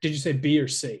 Did you say B or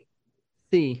C?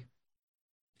 C.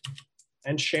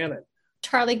 And Shannon.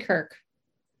 Charlie Kirk.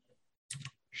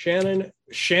 Shannon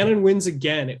wins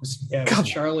again. It was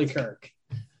Charlie Kirk.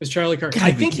 It was Charlie Kirk. Gotta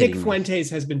I be think Nick kidding me. Fuentes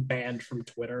has been banned from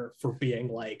Twitter for being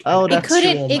like Oh, an It that's-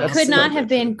 couldn't. It actual could not massive- have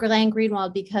been Glenn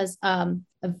Greenwald because a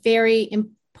very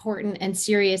important and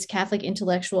serious Catholic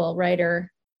intellectual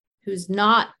writer who's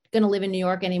not going to live in New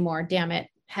York anymore, damn it,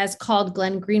 has called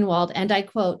Glenn Greenwald, and I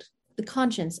quote, "the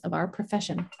conscience of our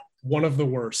profession." one of the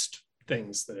worst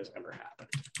things that has ever happened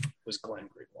was Glenn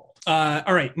Greenwald.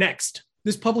 All right, next.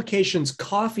 This publication's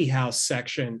coffee house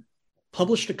section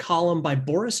published a column by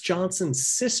Boris Johnson's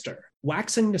sister,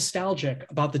 waxing nostalgic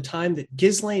about the time that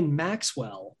Ghislaine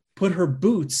Maxwell put her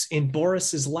boots in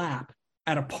Boris's lap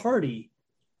at a party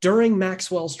during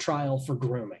Maxwell's trial for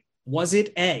grooming. Was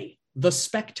it A, The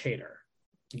Spectator,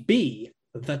 B,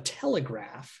 The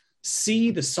Telegraph,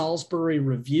 C, The Salisbury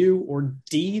Review, or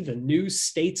D, The New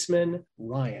Statesman?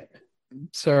 Ryan.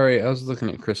 Sorry, I was looking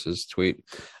at Chris's tweet.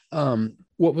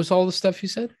 What was all the stuff you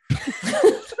said?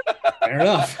 Fair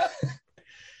enough.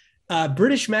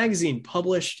 British Magazine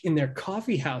published in their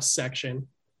coffee house section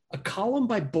a column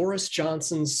by Boris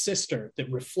Johnson's sister that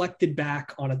reflected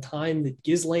back on a time that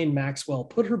Ghislaine Maxwell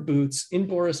put her boots in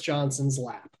Boris Johnson's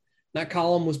lap. That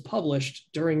column was published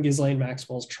during Ghislaine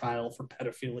Maxwell's trial for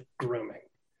pedophilic grooming.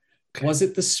 Was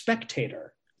it The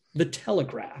Spectator, The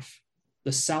Telegraph,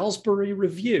 The Salisbury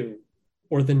Review,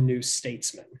 or The New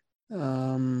Statesman?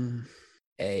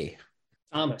 A.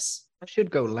 Thomas. I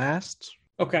should go last.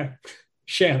 Okay.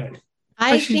 Shannon.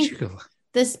 I should think you go?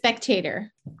 The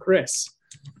Spectator. Chris.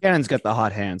 Shannon's got the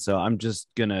hot hand, so I'm just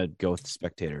gonna go with the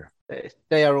Spectator.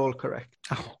 They are all correct.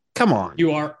 Oh, come on.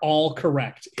 You are all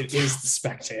correct. It is The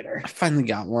Spectator. I finally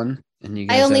got one. And you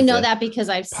guys I only have know to that because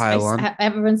pile on.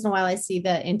 every once in a while I see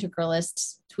the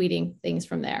integralists tweeting things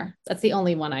from there. That's the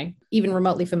only one I even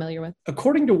remotely familiar with.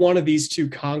 According to one of these two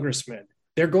congressmen,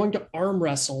 they're going to arm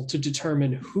wrestle to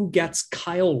determine who gets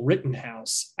Kyle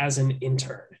Rittenhouse as an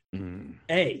intern.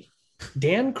 A,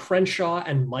 Dan Crenshaw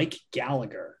and Mike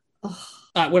Gallagher.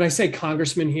 When I say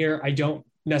congressman here, I don't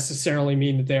necessarily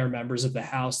mean that they are members of the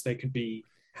House. They could be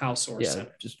House or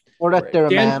Senate. Or that they're a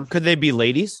Dan- man. Could they be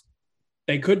ladies?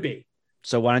 They could be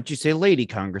So why don't you say lady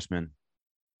congressman?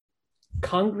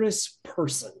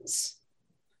 congresspersons.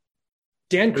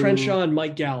 Dan Crenshaw and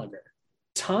Mike Gallagher.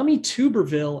 Tommy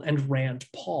Tuberville and Rand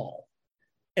Paul.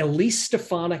 Elise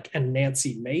Stefanik and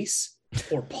Nancy Mace.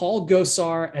 Or Paul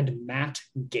Gosar and Matt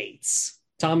Gaetz.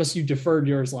 Thomas, you deferred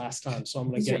yours last time, so I'm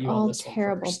going to These get are you all on this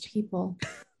terrible one first. people.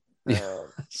 Can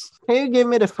you give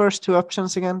me the first two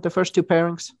options again? The first two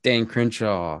pairings? Dan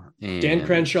Crenshaw and Dan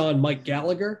Crenshaw and Mike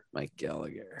Gallagher. Mike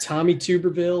Gallagher. Tommy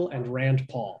Tuberville and Rand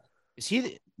Paul. Is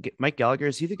he Mike Gallagher?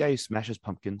 Is he the guy who smashes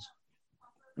pumpkins?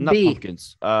 Not B.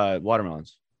 pumpkins.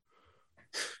 Watermelons.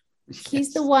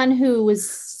 He's the one who was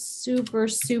super.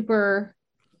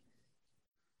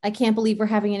 I can't believe we're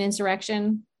having an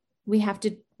insurrection. We have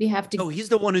to. Oh, he's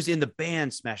the one who's in the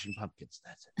band Smashing Pumpkins.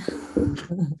 That's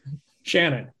it.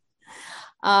 Shannon.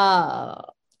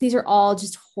 These are all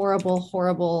just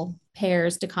horrible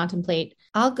pairs to contemplate.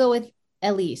 I'll go with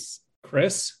Elise.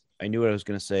 Chris. I knew what I was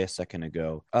going to say a second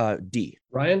ago. D.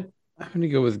 Ryan. I'm going to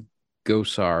go with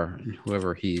Gosar and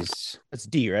whoever he's That's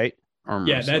D, right? arm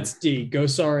Yeah, wrestling. that's D.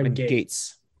 Gosar and Gates.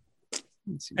 Gates.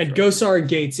 That seems And right. Gosar and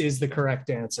Gates is the correct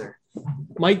answer.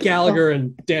 Mike Gallagher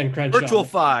and Dan Crenshaw. Virtual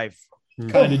 5.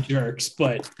 Kind of jerks,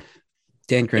 but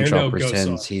Dan Crenshaw no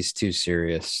pretends Gosar. he's too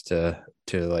serious to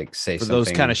like say For something.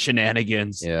 those kind of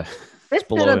shenanigans. Yeah.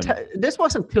 This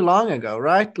wasn't too long ago,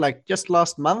 right? Like just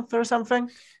last month or something?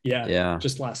 yeah, Yeah.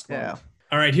 just last month. Yeah.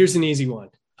 All right, here's an easy one.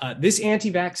 This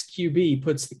anti-vax QB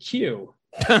puts the Q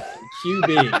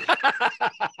QB.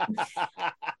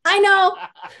 I know.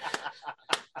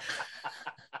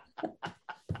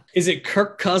 Is it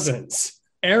Kirk Cousins,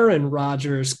 Aaron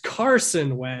Rodgers,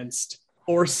 Carson Wentz,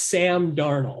 or Sam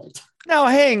Darnold? Now,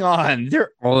 hang on.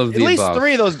 There All of at the least above.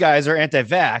 3 of those guys are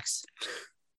anti-vax.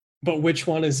 But which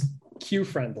one is Q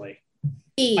friendly?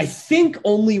 E. I think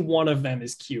only one of them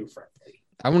is Q friendly.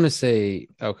 I want to say,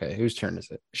 okay, whose turn is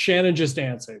it? Shannon just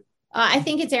answered. I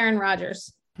think it's Aaron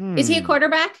Rodgers. Is he a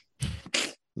quarterback?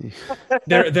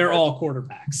 They're all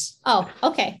quarterbacks. Oh,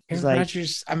 okay. He's Aaron like-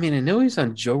 Rodgers. I mean, I know he's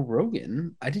on Joe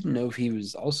Rogan. I didn't know if he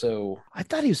was also. I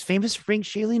thought he was famous for being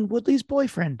Shailene Woodley's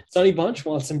boyfriend. Sonny Bunch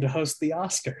wants him to host the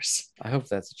Oscars. I hope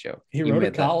that's a joke. He You wrote a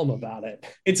made that. column about it.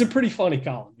 It's a pretty funny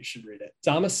column. You should read it.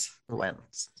 Thomas?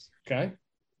 Wentz. Okay.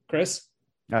 Chris?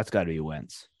 That's got to be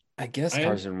Wentz. I guess Ryan?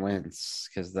 Carson Wentz,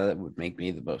 because that would make me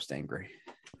the most angry.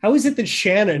 How is it that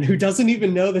Shannon, who doesn't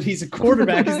even know that he's a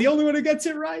quarterback, is the only one who gets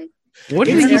it right? What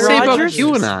did did he he say about Rodgers?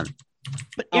 QAnon?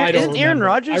 But I don't isn't Aaron remember.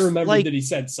 Rodgers I remember like? that he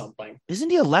said something. Isn't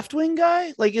he a left-wing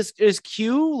guy? Like, is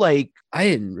Q like? I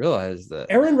didn't realize that.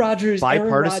 Aaron Rodgers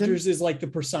Bipartisan? is like the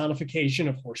personification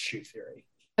of horseshoe theory.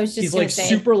 I was just He's going like to say.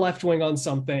 super left wing on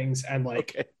some things and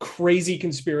like Okay. crazy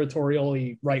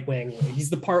conspiratorially right wing. He's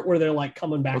the part where they're like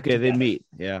coming back. Okay, they together. meet.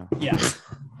 Yeah. Yeah.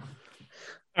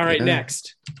 All right, Yeah.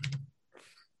 next.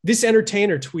 This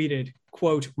entertainer tweeted,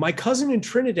 quote, "My cousin in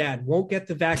Trinidad won't get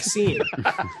the vaccine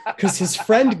because his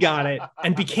friend got it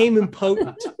and became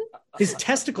impotent. His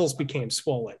testicles became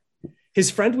swollen.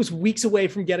 His friend was weeks away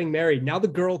from getting married. Now the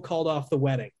girl called off the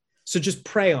wedding. So just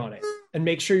pray on it and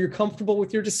make sure you're comfortable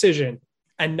with your decision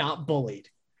and not bullied.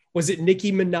 Was it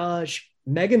Nicki Minaj,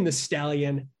 Megan the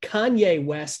Stallion, Kanye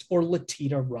West, or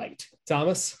Latita Wright?"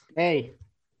 Thomas, Hey.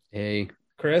 Hey,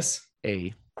 Chris,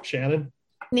 A. Shannon.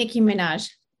 Nicki Minaj.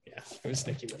 Yeah, it was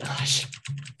Nicki Minaj.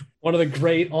 One of the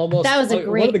great, almost That was a one of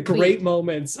great the great tweet.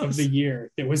 moments of the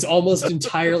year. It was almost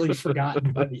entirely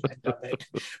forgotten by the end of it.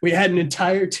 We had an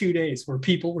entire 2 days where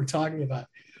people were talking about it.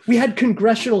 We had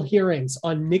congressional hearings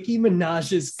on Nicki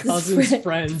Minaj's cousin's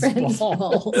friend's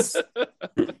balls.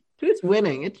 Who's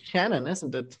winning? It's Shannon,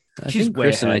 isn't it? I She's think way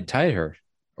Chris and I ahead. tied her,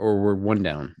 or we're one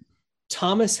down.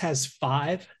 Thomas has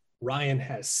 5, Ryan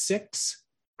has 6,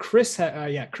 Chris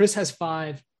has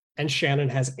 5, and Shannon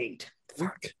has 8.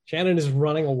 Fuck. Shannon is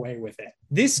running away with it.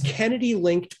 This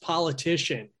Kennedy-linked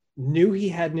politician knew he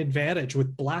had an advantage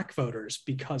with black voters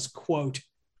because, quote,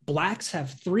 "blacks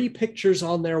have 3 pictures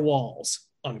on their walls,"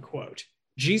 unquote.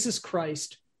 Jesus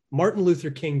Christ, Martin Luther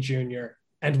King Jr.,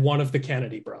 and one of the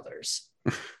Kennedy brothers?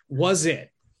 Was it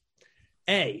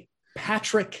A,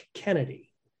 Patrick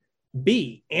Kennedy,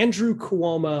 B, Andrew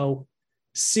Cuomo,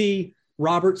 C,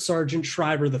 Robert Sargent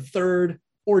Shriver III,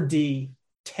 or D,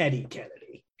 Teddy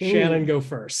Kennedy? Shannon, go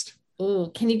first.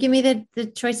 Ooh, can you give me the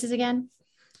choices again?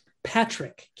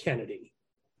 Patrick Kennedy,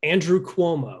 Andrew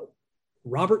Cuomo,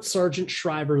 Robert Sargent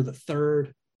Shriver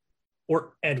III,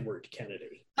 or Edward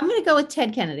Kennedy? I'm going to go with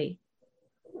Ted Kennedy.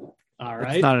 All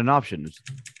right. It's not an option.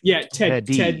 Yeah, Ted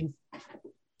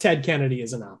Kennedy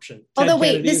is an option. Although, Ted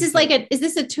wait, Kennedy this is like is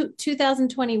this a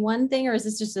 2021 thing, or is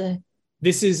this just a?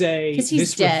 This is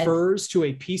this dead. refers to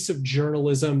a piece of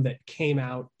journalism that came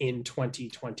out in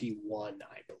 2021,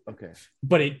 I believe. Okay.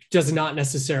 But it does not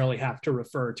necessarily have to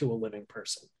refer to a living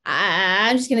person.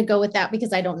 I'm just going to go with that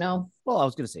because I don't know. Well, I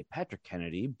was going to say Patrick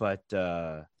Kennedy, but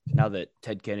now that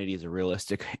Ted Kennedy is a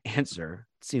realistic answer,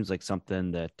 it seems like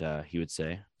something that he would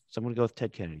say. So I'm going to go with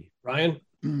Ted Kennedy. Ryan?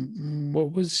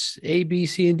 What was A, B,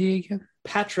 C, and D again?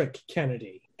 Patrick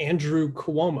Kennedy, Andrew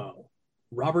Cuomo,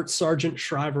 Robert Sargent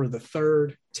Shriver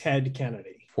III, Ted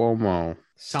Kennedy. Cuomo.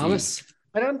 Thomas?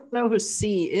 I don't know who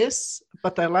C is,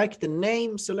 but I like the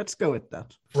name, so let's go with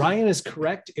that. Ryan is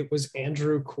correct. It was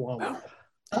Andrew Cuomo.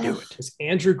 Oh. It was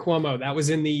Andrew Cuomo. That was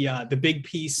in the big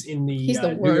piece in the He's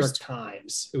the New York worst.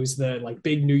 Times. It was the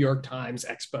big New York Times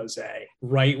expose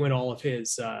right when all of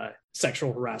his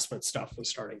sexual harassment stuff was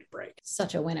starting to break.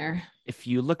 Such a winner. If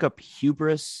you look up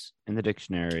hubris in the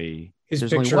dictionary, His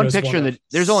there's only picture one is picture one in of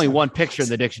there's only seven one picture in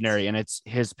the pictures. dictionary, and it's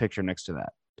his picture next to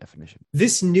that definition.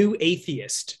 This new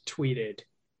atheist tweeted,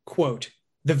 quote,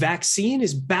 "The vaccine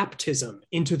is baptism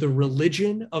into the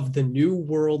religion of the new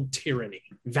world tyranny.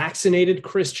 Vaccinated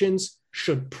Christians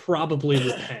should probably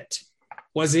repent."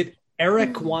 Was it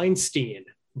Eric Weinstein,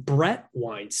 Brett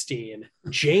Weinstein,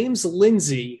 James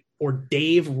Lindsay, or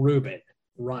Dave Rubin?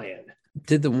 Ryan?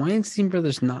 Did the Weinstein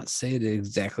brothers not say it at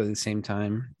exactly the same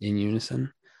time in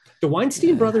unison? The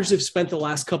Weinstein brothers have spent the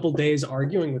last couple days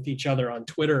arguing with each other on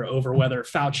Twitter over whether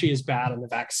Fauci is bad and the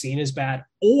vaccine is bad,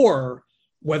 or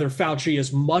whether Fauci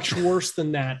is much worse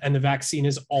than that and the vaccine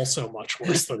is also much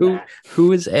worse than that.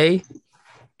 Who is A?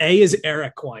 A is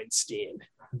Eric Weinstein.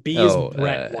 B is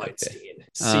Brett okay. Weinstein.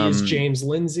 C is James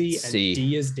Lindsay. C. And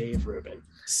D is Dave Rubin.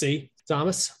 C,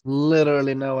 Thomas?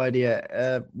 Literally no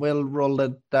idea. We'll roll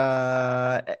it.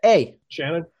 A.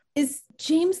 Shannon? Is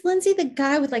James Lindsay the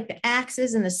guy with like the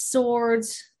axes and the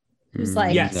swords? Who's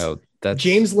like, Yes. No, that's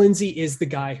James Lindsay is the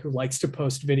guy who likes to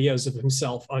post videos of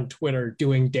himself on Twitter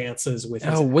doing dances with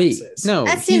his Oh wait, axes. no.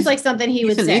 that seems like something he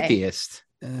would he's an say. atheist.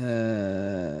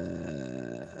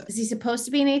 Is he supposed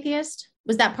to be an atheist?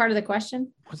 Was that part of the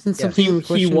question? Wasn't Yeah, something in the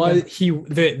question about-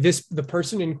 the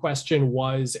person in question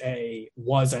was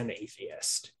an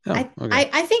atheist. Oh, okay.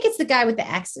 I think it's the guy with the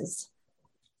axes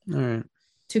All right.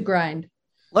 to grind.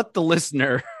 Let the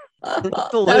listener. That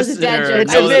was a dad listener joke.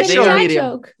 It's That a was a visual dad medium.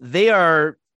 joke. They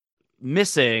are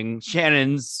missing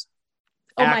Shannon's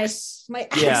Oh, axe. my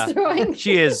axe Yeah. throwing.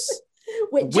 She is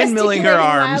gesticulating windmilling her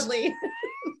arms. loudly.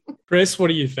 Chris, what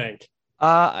do you think?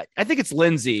 I think it's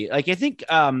Lindsay. Like I think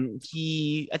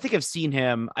I've seen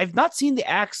him. I've not seen the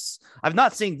axe. I've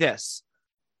not seen this.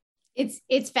 It's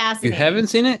You fascinating. haven't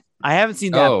seen it? I haven't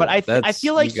seen that, Oh, but I that's-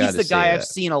 feel like you he's the gotta guy see I've that.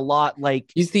 seen a lot.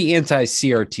 Like He's the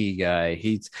anti-CRT guy.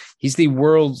 He's the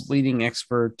world's leading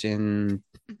expert in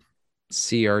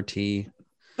CRT.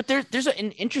 but there's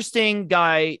an interesting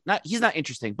guy. He's not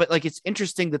interesting, but like it's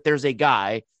interesting that there's a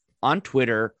guy on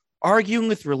Twitter arguing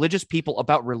with religious people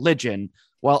about religion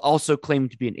while also claiming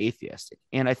to be an atheist.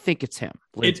 And I think it's him,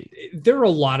 Lindsay. There are a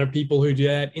lot of people who do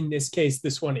that. In this case,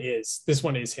 this one is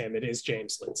him. It is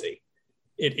James Lindsay.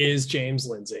 It is James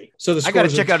Lindsay. So the I got to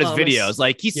scores check are out his Thomas- videos.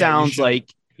 Like he Yeah, you sounds should.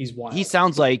 like He's wild. he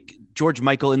sounds like George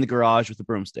Michael in the garage with a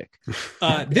broomstick.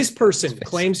 This person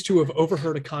claims to have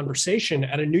overheard a conversation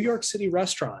at a New York City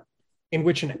restaurant in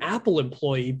which an Apple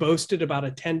employee boasted about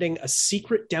attending a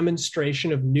secret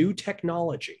demonstration of new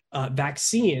technology,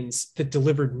 vaccines that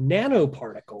delivered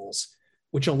nanoparticles,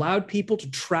 which allowed people to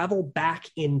travel back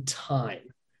in time.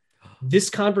 This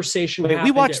conversation Wait, we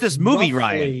happened watched at this movie,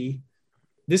 roughly-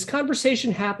 This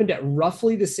conversation happened at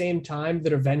roughly the same time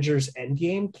that Avengers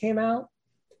Endgame came out.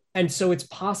 And so it's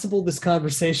possible this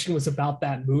conversation was about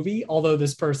that movie, although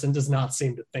this person does not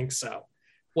seem to think so.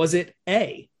 Was it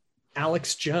A,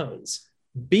 Alex Jones,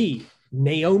 B,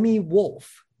 Naomi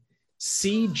Wolf,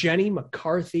 C, Jenny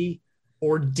McCarthy,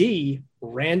 or D,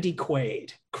 Randy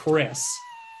Quaid? Chris.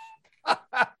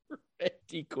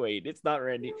 Randy Quaid. It's not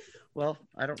Randy. Well,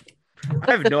 I don't.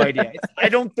 I have no idea. I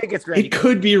don't think it's Randy. It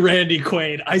could be Randy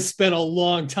Quaid. I spent a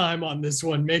long time on this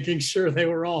one, making sure they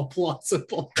were all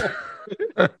plausible.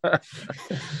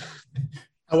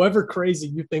 However crazy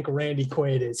you think Randy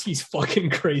Quaid is, he's fucking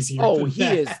crazy. Oh, he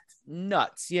is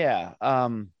nuts. Yeah.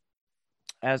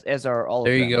 As are all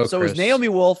There of you them. go, So Chris. is Naomi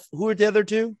Wolf. Who are the other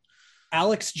two?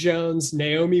 Alex Jones,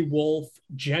 Naomi Wolf,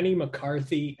 Jenny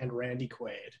McCarthy, and Randy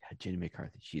Quaid. Jenny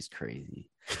McCarthy. She's crazy.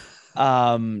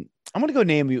 I'm gonna go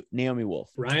Naomi Wolf.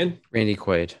 Ryan, Randy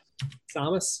Quaid.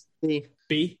 Thomas, B.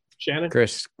 Shannon.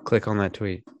 Chris, click on that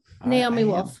tweet. Naomi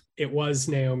Wolf. It was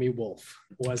Naomi Wolf.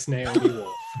 Naomi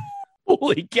Wolf.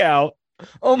 Holy cow.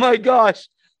 Oh my gosh.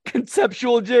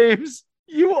 Conceptual James,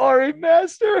 you are a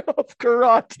master of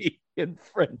karate and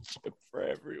friendship for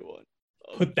everyone.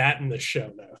 Put that in the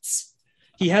show notes.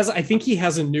 I think he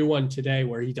has a new one today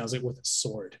where he does it with a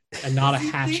sword and not a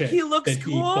hatchet he looks that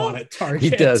he cool? bought at Target. He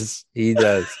does. He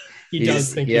does. He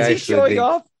does think he Is he actually showing think-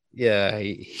 off? Yeah,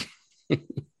 he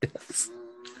does.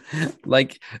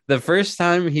 Like the first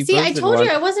time he See, I posted told one,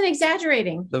 you I wasn't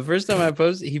exaggerating. the first time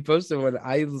he posted when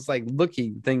I was like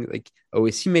looking, thinking like, oh,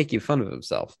 is he making fun of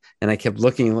himself? And I kept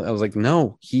looking. I was like,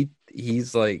 no,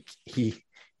 he's like he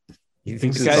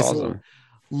thinks it's Guys, awesome.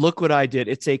 Look what I did.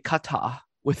 It's a kata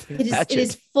with It hatchet.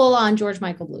 is full on George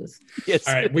Michael Blues. Yes.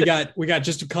 All right, we got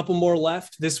just a couple more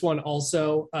left. This one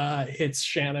also hits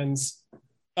Shannon's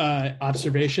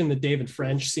observation that David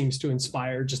French seems to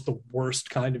inspire just the worst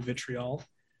kind of vitriol.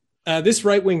 This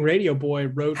right-wing radio boy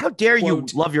wrote, How dare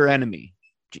quote, you love your enemy?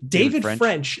 David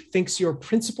French thinks your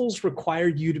principles require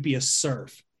you to be a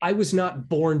serf. I was not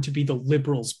born to be the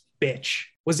liberals' bitch.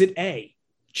 Was it A,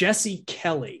 Jesse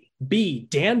Kelly, B,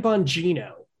 Dan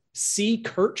Bongino, C,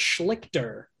 Kurt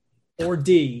Schlichter, or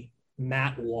D,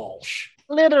 Matt Walsh?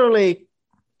 Literally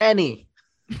any.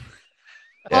 All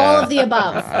Yeah. of the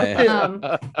above.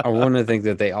 I want to think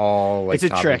that they all like. It's a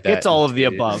copied trick. that It's all of the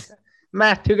and- above.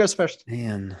 Matt, who goes first?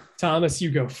 Man, Thomas,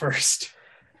 you go first.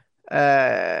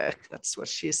 That's what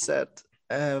she said.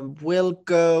 We'll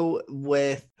go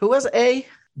with who was A?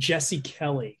 Jesse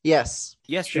Kelly. Yes.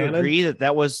 Yes, do you Shannon? agree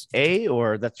that was A,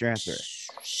 or that's your answer?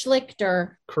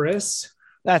 Schlichter. Chris?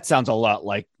 That sounds a lot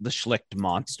like the Schlicht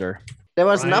monster. There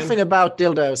was Ryan? nothing about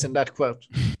dildos in that quote.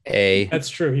 A. That's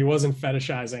true. He wasn't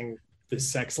fetishizing the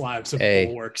sex lives of Hey.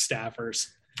 Bulwark staffers.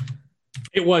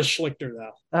 It was Schlichter,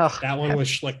 though. Oh, That one was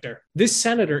Schlichter. This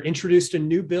senator introduced a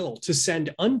new bill to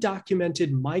send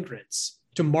undocumented migrants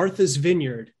to Martha's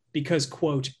Vineyard because,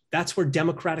 quote, that's where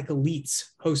Democratic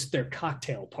elites host their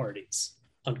cocktail parties,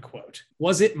 unquote.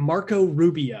 Was it Marco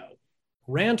Rubio,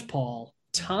 Rand Paul,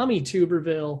 Tommy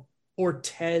Tuberville, or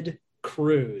Ted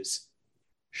Cruz?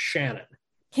 Shannon.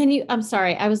 I'm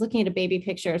sorry. I was looking at a baby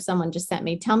picture someone just sent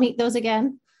me. Tell me those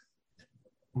again.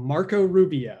 Marco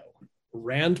Rubio,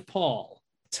 Rand Paul,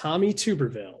 Tommy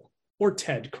Tuberville, or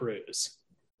Ted Cruz?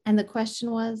 And the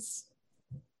question was,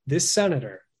 This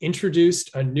senator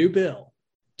introduced a new bill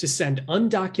to send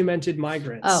undocumented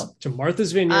migrants to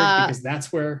Martha's Vineyard because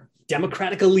that's where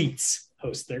Democratic elites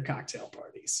host their cocktail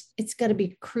parties. it's got to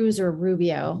be Cruz or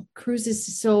Rubio. Cruz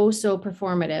is so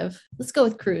performative. Let's go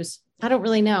with Cruz. I don't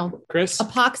really know. Chris? A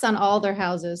pox on all their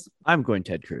houses. I'm going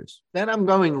Ted Cruz. then I'm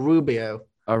going Rubio.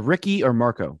 Ricky or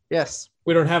Marco? Yes.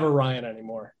 We don't have a Ryan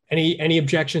anymore. Any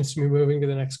objections to me moving to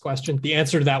the next question? The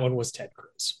answer to that one was Ted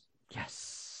Cruz.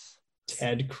 Yes.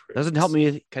 Ted Cruz. Doesn't help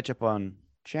me catch up on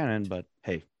Shannon, but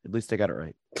hey, at least I got it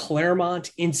right.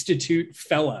 Claremont Institute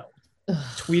fellow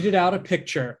tweeted out a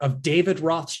picture of David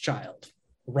Rothschild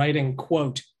writing,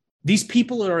 quote, these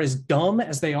people are as dumb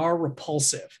as they are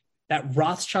repulsive. That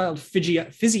Rothschild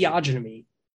physiognomy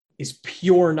is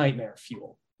pure nightmare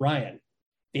fuel. Ryan,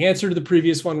 the answer to the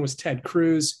previous one was Ted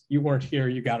Cruz. You weren't here.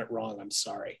 You got it wrong. I'm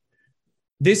sorry.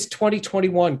 This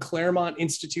 2021 Claremont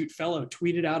Institute fellow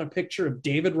tweeted out a picture of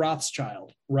David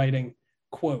Rothschild writing,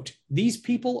 quote, these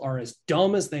people are as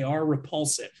dumb as they are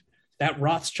repulsive. That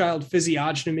Rothschild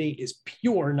physiognomy is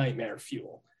pure nightmare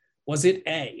fuel. Was it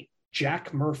A,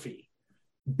 Jack Murphy,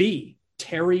 B,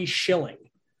 Terry Schilling,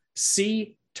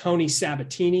 C, Anthony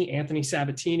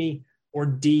Sabatini, or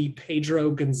D, Pedro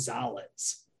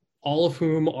Gonzalez, all of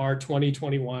whom are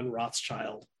 2021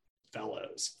 Rothschild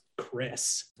fellows.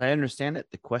 Chris. I understand it.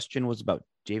 The question was about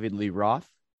David Lee Roth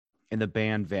and the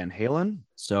band Van Halen.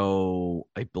 So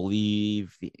I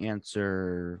believe the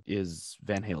answer is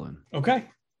Van Halen. Okay.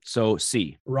 So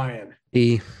C. Ryan.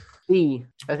 B. B.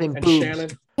 I think And boobs. Shannon.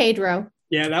 Pedro.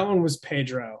 Yeah, that one was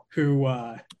Pedro, who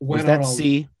went Was on that a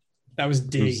C? That was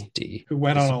It was D. D. Who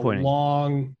went on a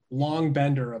Disappointing. long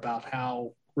bender about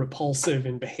how repulsive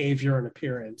in behavior and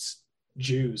appearance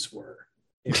Jews were.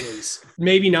 It was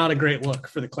maybe not a great look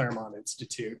for the Claremont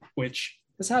Institute, which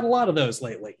has had a lot of those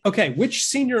lately. Okay, which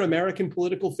senior American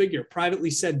political figure privately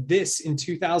said this in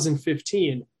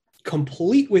 2015,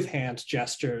 complete with hand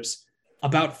gestures,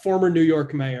 about former New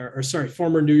York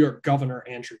Governor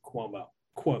Andrew Cuomo?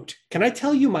 Quote, "Can I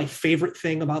tell you my favorite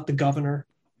thing about the governor?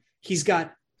 He's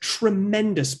got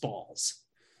tremendous balls,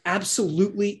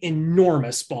 absolutely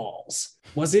enormous balls.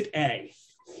 Was it A,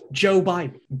 Joe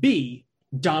Biden, B,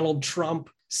 Donald Trump,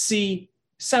 C,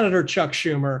 Senator Chuck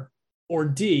Schumer, or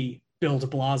D, Bill de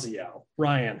Blasio?"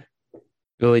 Ryan.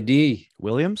 Billy D.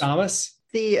 Williams? Thomas?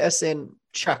 C as in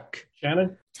Chuck.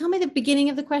 Shannon? Tell me the beginning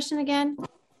of the question again.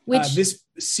 Which This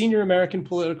senior American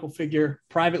political figure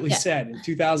privately said in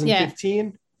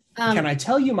 2015, "Can I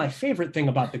tell you my favorite thing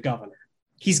about the governor?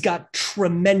 He's got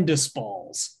tremendous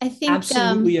balls. I think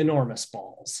Absolutely enormous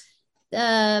balls."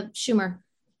 Schumer.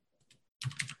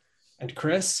 And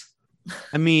Chris?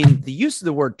 I mean, the use of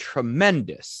the word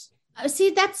tremendous. See,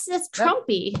 that's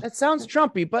Trumpy. That sounds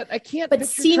Trumpy, but I can't. But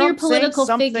picture senior Trump saying political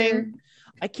something- figure.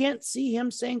 I can't see him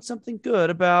saying something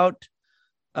good about.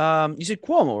 You said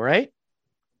Cuomo, right?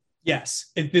 Yes.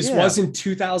 This was in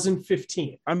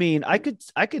 2015. I mean, I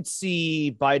could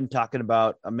see Biden talking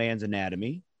about a man's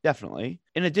anatomy, definitely.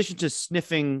 In addition to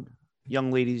sniffing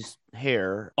young ladies'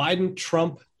 hair. Biden,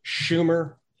 Trump,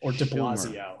 Schumer, or de Schumer.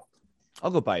 Blasio? I'll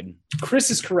go Biden.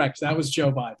 Chris is correct. That was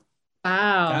Joe Biden.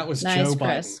 Wow. That was nice, Joe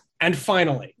Chris. Biden. And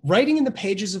finally, writing in the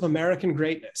pages of American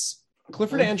greatness,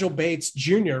 Clifford Angel Bates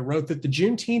Jr. wrote that the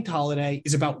Juneteenth holiday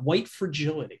is about white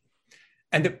fragility,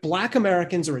 and that Black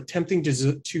Americans are attempting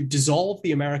to dissolve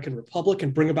the American Republic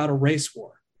and bring about a race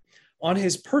war. On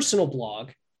his personal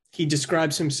blog, he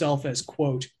describes himself as,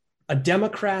 quote, "a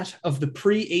Democrat of the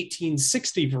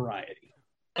pre-1860 variety,"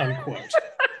 unquote.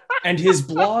 And his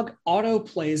blog auto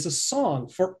plays a song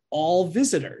for all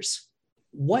visitors.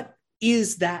 What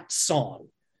is that song?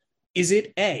 Is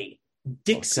it A,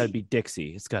 Dixie? It's got to be Dixie.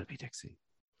 It's got to be Dixie.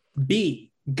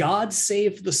 B, God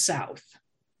Save the South?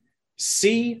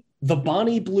 C, The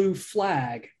Bonnie Blue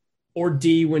Flag? Or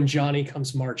D, When Johnny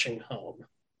Comes Marching Home?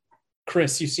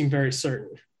 Chris, you seem very certain.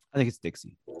 I think it's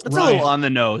Dixie. It's Ryan. a little on the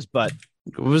nose, but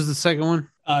What was the second one?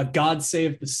 God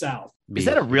Save the South. is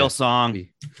that a real song?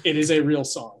 B. It is a real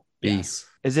song. B. Yes.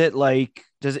 Is it like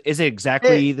is it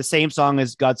exactly the same song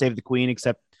as God Save the Queen,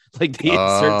 except like they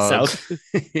insert South?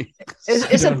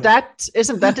 Isn't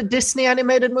that a Disney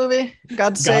animated movie? God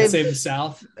God Save. Save the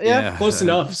South. Yeah. Close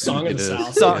enough. Song of It the is.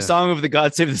 South. Song, Yeah. song of the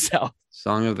God Save the South.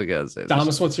 Song of the Gods.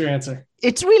 Thomas, what's your answer?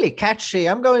 It's really catchy.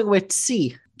 I'm going with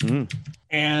C.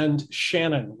 And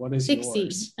Shannon, what is Dixie.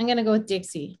 yours? I'm gonna go with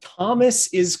Dixie. Thomas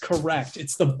is correct.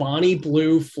 It's the Bonnie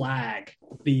Blue Flag,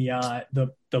 the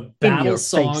battle your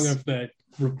song face. of the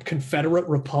Confederate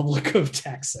Republic of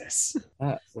Texas.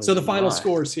 So the final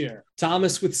scores here: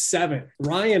 Thomas with 7,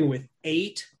 Ryan with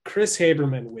 8, Chris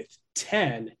Haberman with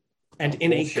 10, and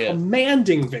in a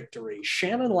commanding victory,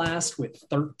 Shannon last with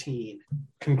 13.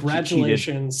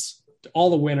 Congratulations to all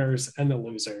the winners and the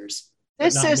losers.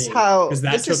 This Not is me, how 'cause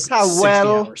that this took is how 60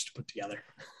 well hours to put together.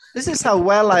 this is how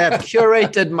well I have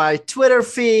curated my Twitter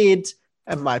feed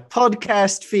and my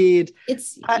podcast feed.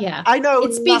 It's I know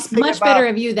It speaks nothing much about- better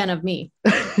of you than of me.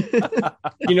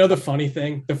 You know the funny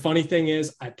thing? The funny thing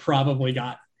is I probably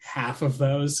got half of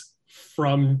those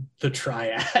from the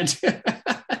triad.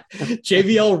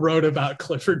 JVL wrote about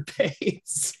Clifford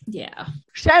Bates. Yeah,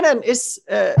 Shannon, is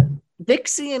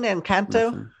Dixie in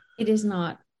Encanto? it is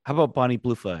not. How about Bonnie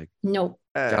Blue Flag? Nope.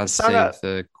 God Sarah- save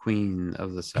the Queen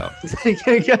of the South.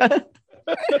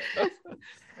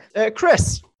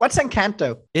 Chris, what's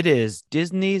Encanto? It is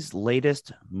Disney's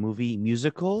latest movie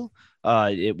musical.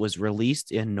 It was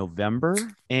released in November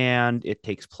and it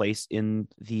takes place in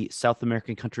the South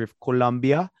American country of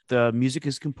Colombia. The music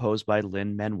is composed by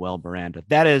Lin-Manuel Miranda.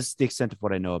 That is the extent of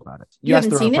what I know about it. You asked haven't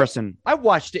the wrong seen it? person. I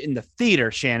watched it in the theater,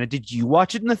 Shannon. Did you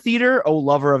watch it in the theater? Oh,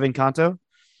 lover of Encanto.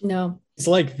 No, It's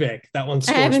like Vic. That one I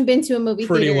scores haven't been to a movie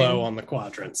pretty theater low in on the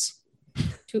quadrants.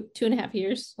 2.5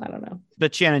 years. I don't know.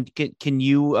 But Shannon, can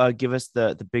you give us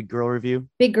the big girl review?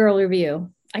 Big girl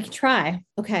review. I can try.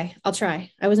 Okay, I'll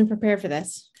try. I wasn't prepared for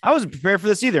this. I wasn't prepared for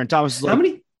this either. And Thomas was How like,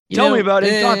 many? tell me about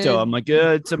Encanto. I'm like,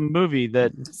 it's a movie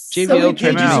that JVL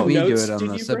pages tried of to me do notes it on did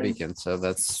the you bring? subweekend, so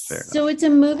that's fair. So it's a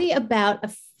movie about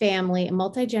a family, a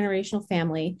multi-generational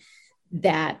family,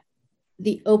 that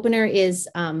the opener is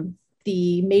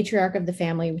the matriarch of the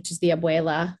family, which is the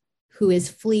abuela, who is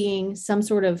fleeing some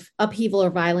sort of upheaval or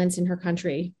violence in her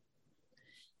country.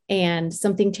 And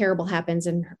something terrible happens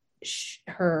and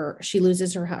she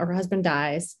loses her husband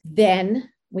dies. Then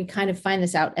we kind of find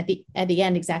this out at the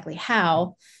end exactly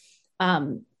how.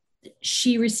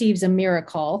 She receives a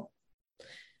miracle,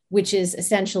 which is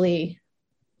essentially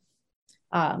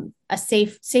a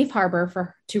safe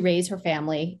harbor to raise her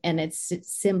family. And it's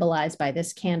symbolized by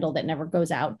this candle that never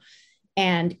goes out.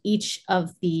 And each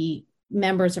of the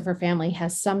members of her family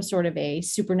has some sort of a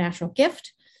supernatural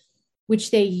gift,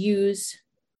 which they use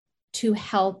to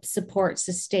help support,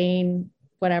 sustain,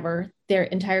 whatever, their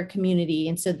entire community.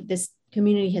 And so this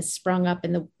community has sprung up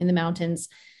in the mountains.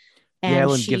 And the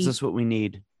island gives us what we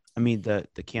need. I mean, the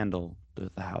candle,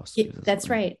 the house. That's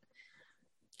right.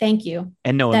 Thank you.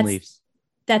 And no one leaves.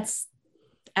 That's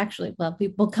actually, well,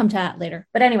 we'll come to that later.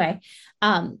 But anyway,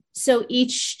 so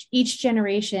each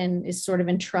generation is sort of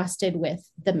entrusted with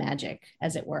the magic,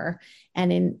 as it were,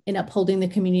 and in upholding the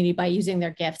community by using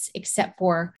their gifts, except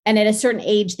for, and at a certain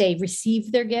age, they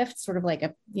receive their gifts, sort of like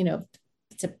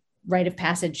it's a rite of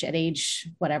passage at age,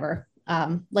 whatever,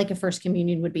 like a first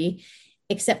communion would be,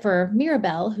 except for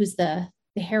Mirabelle, who's the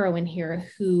heroine here,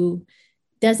 who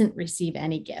doesn't receive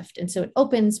any gift. And so it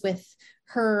opens with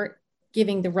her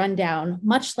giving the rundown,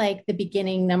 much like the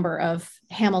beginning number of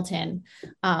Hamilton,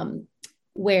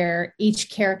 where each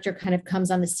character kind of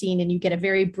comes on the scene and you get a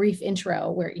very brief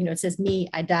intro where, it says, me,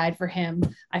 I died for him,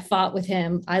 I fought with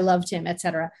him, I loved him,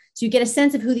 etc. So you get a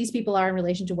sense of who these people are in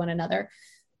relation to one another,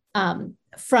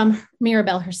 from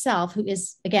Mirabelle herself, who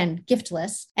is, again,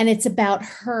 giftless. And it's about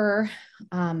her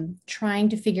trying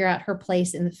to figure out her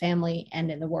place in the family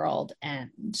and in the world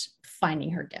and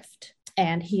finding her gift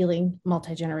and healing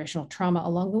multi-generational trauma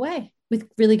along the way with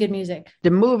really good music. The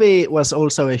movie was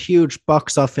also a huge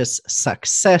box office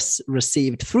success,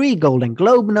 received 3 Golden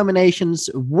Globe nominations,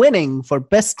 winning for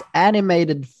Best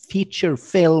Animated Feature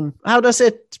Film. How does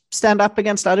it stand up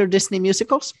against other Disney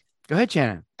musicals? Go ahead,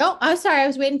 Shannon. Oh, I'm sorry. I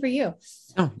was waiting for you.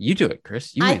 Oh, you do it,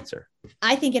 Chris. You answer.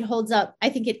 I think it holds up. I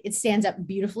think it stands up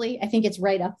beautifully. I think it's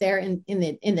right up there in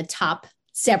the top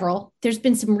several. There's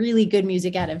been some really good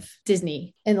music out of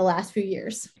Disney in the last few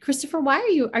years. Christopher, why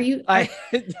are you? I'm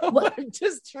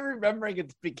just remembering at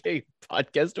the beginning of the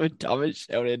podcast when Thomas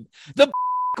shouted the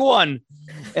one,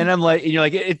 and I'm like, and you're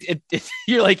like,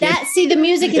 you're like that. See, the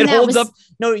music in it that holds up.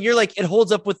 No, you're like, it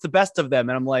holds up with the best of them,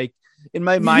 and I'm like, in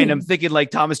my mind, I'm thinking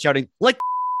like Thomas shouting like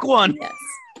one. Yes.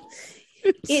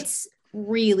 It's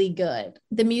really good.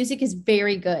 The music is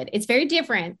very good. It's very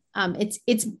different.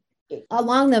 It's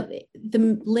along the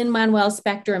Lin-Manuel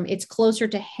spectrum. It's closer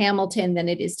to Hamilton than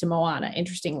it is to Moana,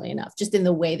 interestingly enough, just in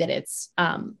the way that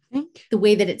the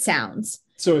way that it sounds.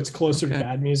 So it's closer to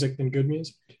bad music than good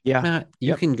music. Yeah. Matt,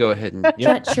 you can go ahead and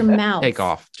shut your mouth. Take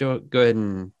off. Go ahead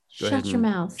and shut your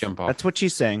mouth. Jump off. That's what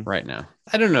she's saying right now.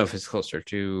 I don't know if it's closer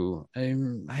to. I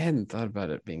hadn't thought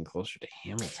about it being closer to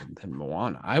Hamilton than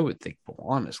Moana. I would think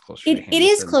Moana is closer. To Hamilton. It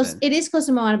is close. It is close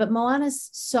to Moana, but Moana's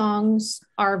songs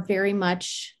are very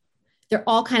much. They're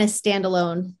all kind of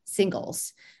standalone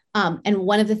singles. And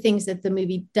one of the things that the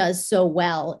movie does so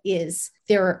well is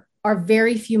there are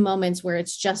very few moments where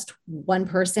it's just one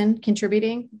person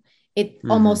contributing.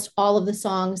 Almost all of the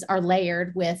songs are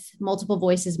layered with multiple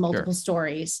voices, multiple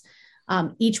stories,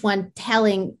 each one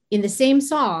telling in the same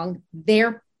song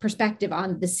their perspective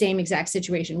on the same exact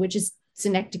situation, which is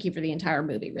synecdoche for the entire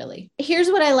movie, really. Here's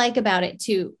what I like about it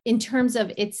too, in terms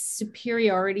of its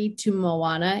superiority to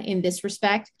Moana in this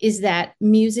respect, is that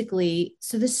musically,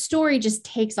 so the story just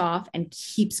takes off and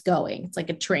keeps going. It's like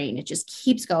a train. It just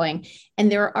keeps going. And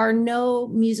there are no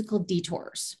musical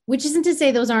detours, which isn't to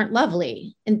say those aren't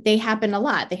lovely. And they happen a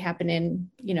lot. They happen in,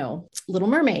 Little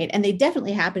Mermaid, and they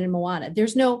definitely happen in Moana.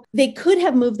 They could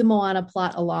have moved the Moana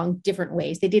plot along different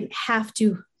ways. They didn't have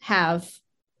to have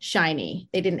Shiny.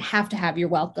 They didn't have to have You're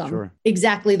Welcome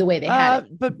exactly the way they had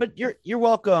it. But You're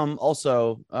Welcome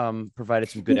also provided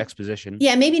some good exposition.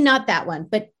 Yeah, maybe not that one,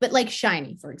 but like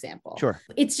Shiny, for example. Sure.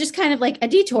 It's just kind of like a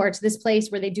detour to this place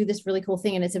where they do this really cool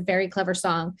thing, and it's a very clever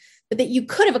song, but that you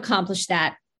could have accomplished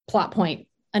that plot point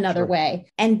another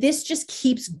way. And this just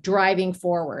keeps driving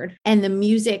forward, and the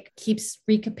music keeps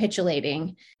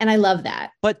recapitulating. And I love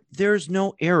that. But there's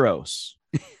no arrows.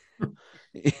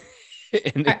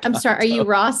 I'm sorry. Are you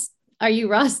Ross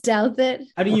Douthat?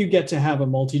 How do you get to have a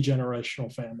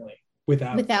multi-generational family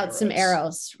without some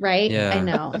arrows, right? Yeah. I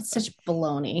know. It's such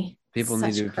baloney. People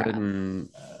Such need to crap. put in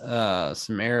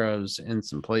some arrows in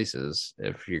some places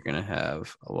if you're going to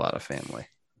have a lot of family.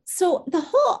 So the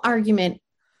whole argument,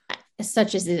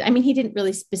 such as it, I mean, he didn't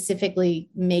really specifically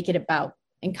make it about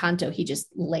Encanto. He just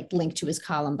linked to his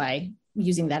column by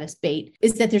using that as bait,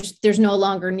 is that there's no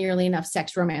longer nearly enough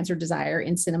sex, romance, or desire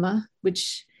in cinema,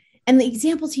 and the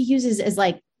examples he uses as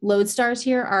like lodestars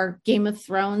here are Game of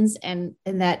Thrones and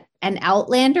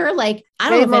Outlander. Like, I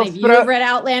don't know if any of you have read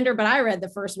Outlander, but I read the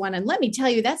first one, and let me tell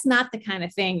you, that's not the kind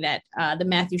of thing that the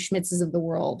Matthew Schmitzes of the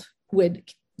world would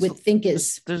would think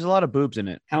is. There's a lot of boobs in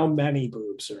it. How many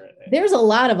boobs are in it? There's a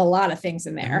lot of things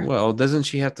in there. Well, doesn't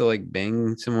she have to like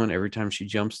bang someone every time she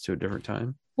jumps to a different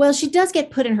time? Well, she does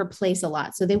get put in her place a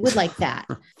lot, so they would like that.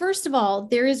 First of all,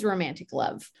 there is romantic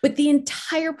love, but the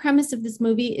entire premise of this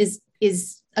movie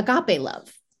is agape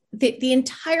love. The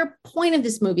entire point of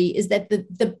this movie is that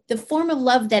the form of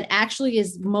love that actually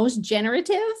is most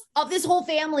generative of this whole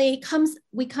family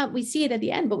we see it at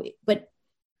the end, but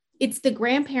it's the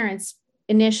grandparents'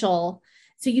 initial.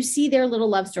 So you see their little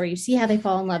love story. You see how they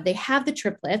fall in love. They have the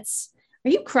triplets. Are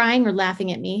you crying or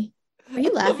laughing at me? Are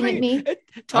you laughing at me?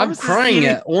 I'm crying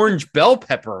at orange bell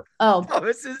pepper. Oh,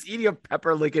 Thomas is eating a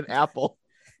pepper like an apple.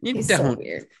 he's so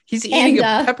weird. He's eating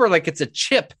And, a pepper like it's a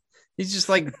chip. He's just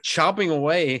like chopping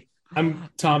away. I'm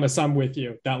with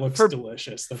you. That looks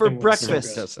delicious. The for thing looks so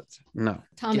breakfast. good. No.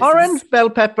 Thomas Orange is bell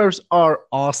peppers are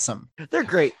awesome. They're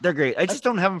great. They're great. I just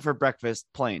don't have them for breakfast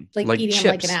plain. like eating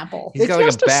them like chips. an apple. He's It's got like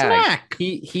just a a bag. snack.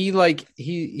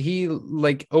 He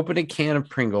opened a can of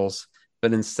Pringles,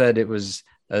 but instead it was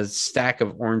a stack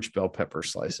of orange bell pepper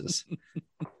slices.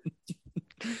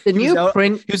 The He was new out-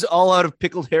 print, He was all out of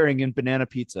pickled herring and banana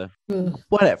pizza.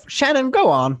 whatever. Shannon, go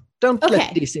on. Don't Okay.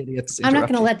 let these idiots. I'm not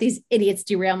interrupt going to you. let these idiots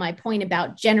derail my point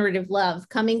about generative love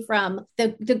coming from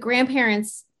the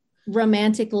grandparents'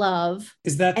 romantic love.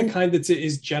 Is that the And- kind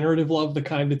is generative love the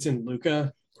kind that's in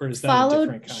Luca, or is that a Followed.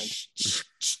 different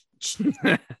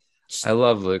kind? I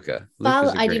love Luca.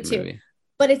 Luca's a I do great too. movie.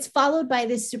 But it's followed by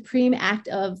this supreme act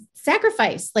of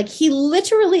sacrifice. Like he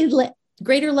literally,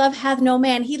 greater love hath no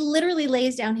man. He literally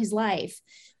lays down his life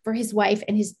for his wife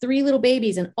and his 3 little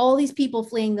babies and all these people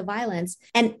fleeing the violence.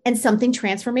 And something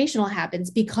transformational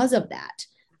happens because of that.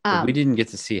 But we didn't get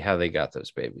to see how they got those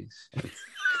babies.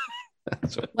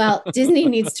 That's what- Well, Disney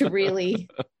needs to really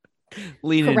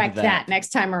Lean correct into that next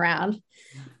time around.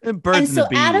 And birds And and so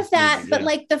the out bees, of that, yeah. but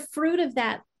like the fruit of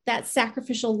that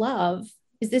sacrificial love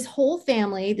is this whole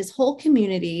family, this whole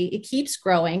community. It keeps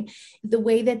growing. The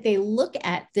way that they look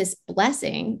at this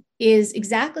blessing is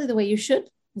exactly the way you should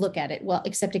look at it. Well,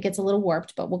 except it gets a little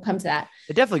warped, but we'll come to that.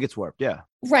 It definitely gets warped. Yeah.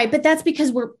 Right. But that's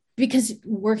because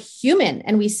we're human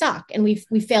and we suck and we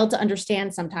fail to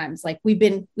understand sometimes. Like we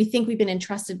think we've been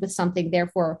entrusted with something,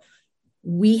 therefore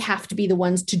we have to be the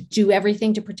ones to do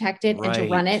everything to protect it and to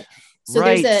run it. So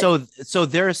right. there's So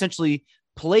they're essentially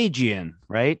Pelagian,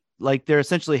 right? Like they're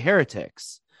essentially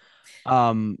heretics.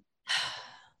 I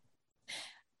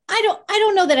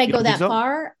don't know that I You go don't think that so?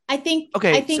 far. I think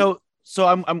So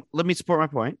I'm let me support my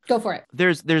point. go for it.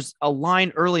 There's a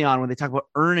line early on when they talk about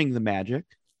earning the magic.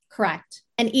 Correct.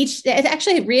 And it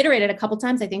actually reiterated a couple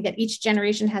times. I think that each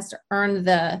generation has to earn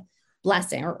the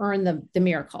blessing or earn the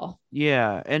miracle.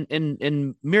 Yeah.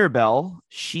 And Mirabelle,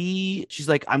 she's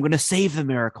like, I'm gonna save the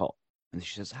miracle. And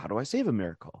she says, how do I save a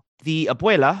miracle? The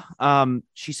abuela,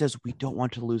 she says, we don't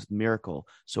want to lose the miracle,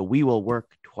 so we will work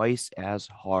twice as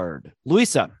hard.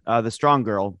 Luisa, the strong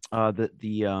girl,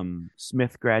 the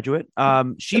Smith graduate,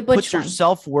 she The butch puts her one.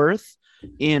 self-worth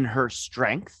in her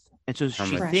strength. And so How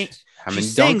she many- thinks How she many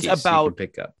sings donkeys you can about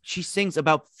pick up? she sings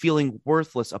about feeling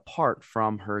worthless apart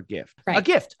from her gift. Right.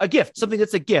 A gift, something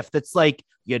that's a gift that's like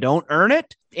you don't earn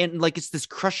it, and like it's this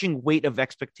crushing weight of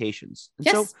expectations. And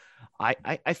Yes. so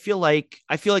I feel like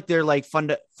they're like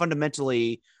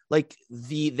fundamentally like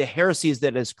the heresies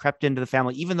that has crept into the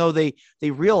family, even though they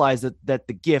realize that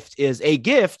the gift is a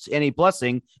gift and a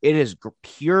blessing. It is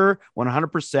pure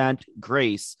 100%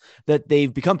 grace, that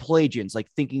they've become Pelagians,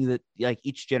 like thinking that like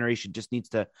each generation just needs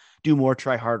to do more,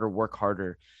 try harder, work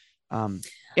harder. And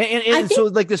so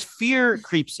like this fear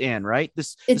creeps in, right?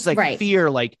 This like right. fear,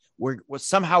 like we're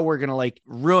somehow gonna like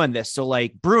ruin this. So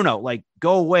like Bruno, like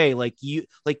go away, like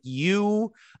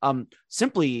you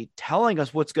simply telling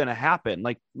us what's gonna happen,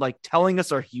 like telling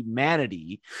us our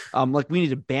humanity, like we need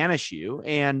to banish you,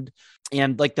 and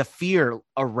like the fear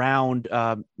around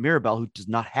Mirabelle, who does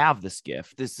not have this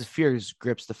gift. This fear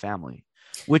grips the family,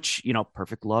 which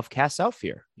perfect love casts out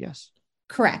fear. Yes,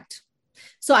 Correct.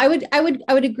 So I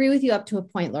would agree with you up to a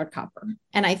point, Lord Copper.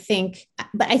 And I think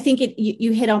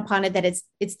you hit upon it, that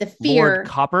it's the fear. Lord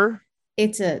Copper.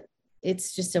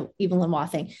 It's just a evil Lenoir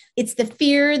thing. It's the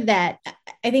fear that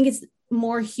I think it's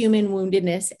more human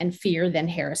woundedness and fear than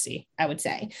heresy, I would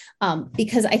say.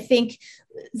 Because I think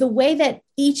the way that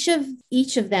each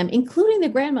of them, including the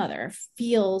grandmother,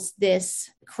 feels this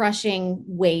crushing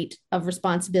weight of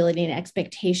responsibility and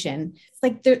expectation, it's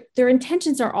like their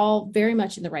intentions are all very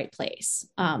much in the right place.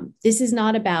 This is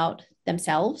not about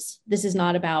themselves. This is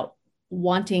not about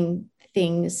wanting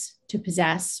things to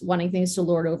possess, wanting things to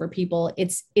lord over people.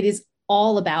 It is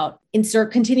all about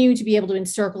continuing to be able to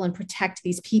encircle and protect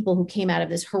these people who came out of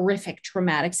this horrific,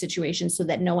 traumatic situation so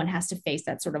that no one has to face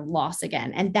that sort of loss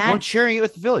again. And that sharing it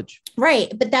with the village.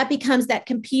 Right. But that becomes that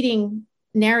competing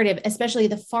narrative, especially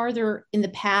the farther in the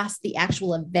past, the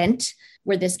actual event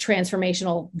where this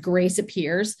transformational grace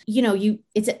appears,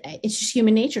 it's just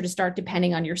human nature to start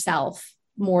depending on yourself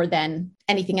more than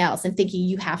anything else and thinking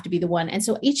you have to be the one. And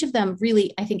so each of them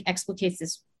really, I think, explicates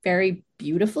this very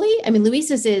beautifully. I mean,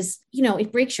 Luisa's is,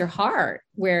 it breaks your heart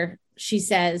where she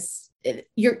says,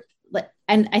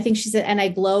 and I think she said, and I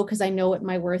glow because I know what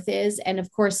my worth is. And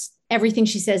of course, everything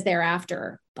she says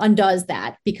thereafter undoes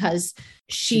that because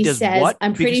she says, what?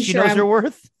 I'm pretty because she sure knows her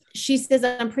worth. She says,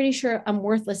 I'm pretty sure I'm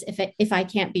worthless if I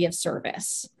can't be of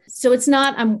service. So it's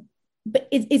not, but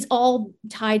it's all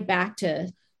tied back to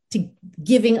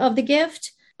giving of the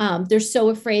gift. They're so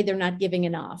afraid they're not giving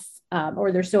enough,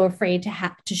 or they're so afraid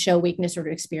to show weakness or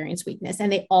to experience weakness.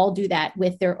 And they all do that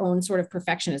with their own sort of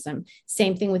perfectionism.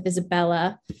 Same thing with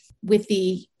Isabella, with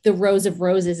the rose of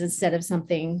roses instead of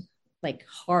something like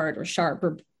hard or sharp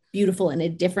or beautiful in a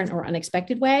different or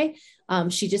unexpected way.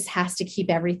 She just has to keep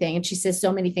everything. And she says,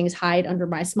 so many things hide under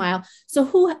my smile. So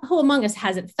who among us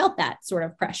hasn't felt that sort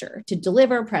of pressure to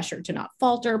deliver, pressure to not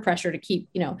falter, pressure to keep,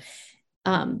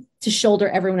 to shoulder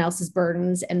everyone else's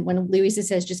burdens. And when Louisa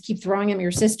says, just keep throwing them at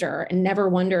your sister and never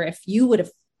wonder if you would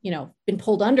have, been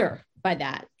pulled under by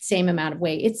that same amount of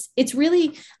weight. It's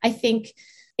really, I think,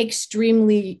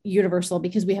 extremely universal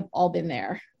because we have all been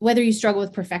there. Whether you struggle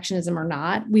with perfectionism or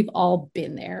not, we've all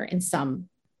been there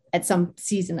at some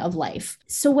season of life.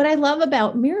 So what I love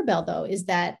about Mirabelle, though, is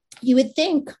that you would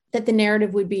think that the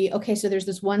narrative would be, okay, so there's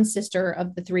this one sister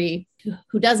of the three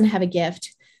who doesn't have a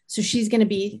gift. So she's going to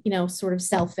be, sort of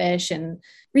selfish and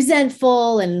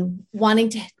resentful and wanting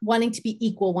to be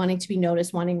equal, wanting to be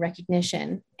noticed, wanting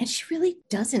recognition. And she really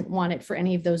doesn't want it for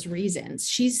any of those reasons.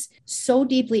 She's so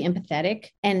deeply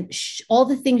empathetic, and all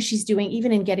the things she's doing,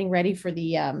 even in getting ready for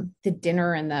the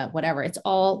dinner and the whatever, it's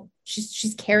all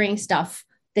she's carrying stuff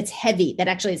that's heavy, that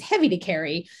actually is heavy to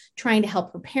carry, trying to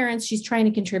help her parents. She's trying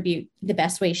to contribute the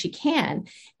best way she can.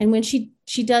 And when she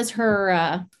does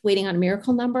her Waiting on a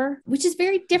Miracle number, which is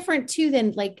very different too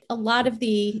than like a lot of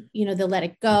the, the Let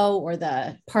It Go or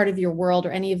the Part of Your World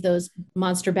or any of those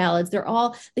monster ballads, they're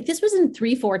all like, this was in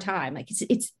 3-4 time. Like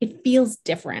it feels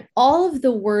different. All of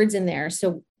the words in there.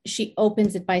 So she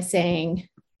opens it by saying,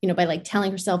 by like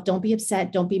telling herself, don't be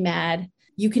upset, don't be mad.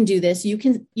 You can do this. You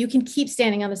can keep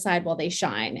standing on the side while they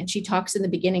shine. And she talks in the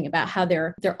beginning about how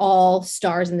they're all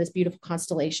stars in this beautiful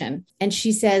constellation. And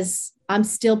she says, I'm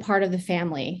still part of the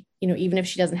family, even if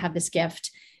she doesn't have this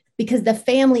gift, because the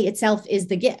family itself is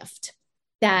the gift.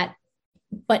 But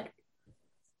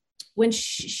when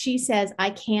she says, I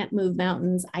can't move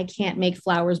mountains, I can't make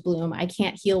flowers bloom, I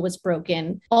can't heal what's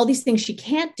broken, all these things she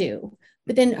can't do.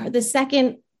 But then the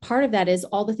second part of that is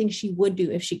all the things she would do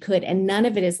if she could. And none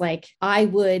of it is like, I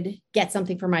would get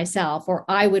something for myself, or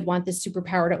I would want this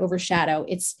superpower to overshadow.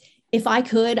 It's, if I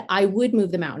could, I would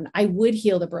move the mountain. I would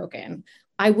heal the broken.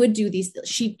 I would do these.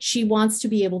 She wants to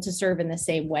be able to serve in the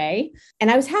same way. And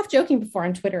I was half joking before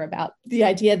on Twitter about the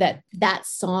idea that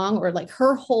song, or like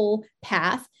her whole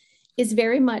path, is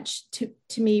very much to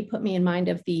me, put me in mind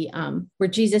of the, where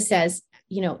Jesus says,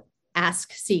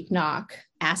 ask, seek, knock.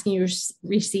 Ask and you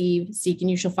receive, seek and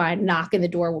you shall find, knock and the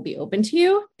door will be open to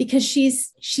you. Because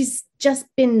she's just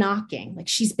been knocking. Like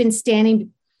she's been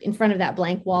standing in front of that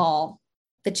blank wall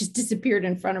that just disappeared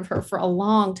in front of her for a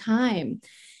long time.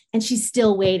 And she's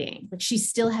still waiting. Like she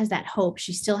still has that hope.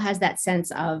 She still has that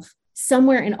sense of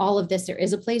somewhere in all of this, there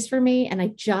is a place for me. And I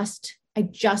just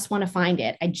want to find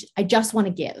it. I just want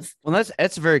to give. Well,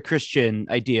 that's a very Christian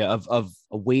idea of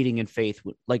waiting in faith,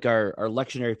 like our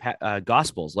lectionary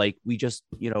gospels. Like we just,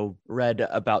 read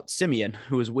about Simeon,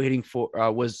 who was waiting for,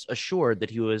 was assured that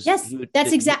he was. Yes,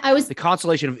 that's exactly. I was the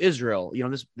consolation of Israel.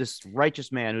 This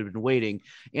righteous man who'd been waiting,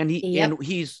 and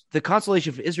he's the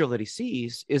consolation of Israel that he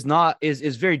sees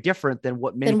is very different than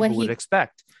what many people would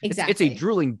expect. Exactly, it's a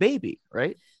drooling baby,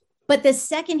 right? But the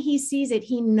second he sees it,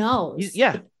 he knows.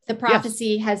 The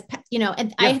prophecy has,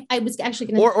 and I was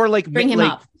actually going to like bring him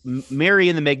up. Mary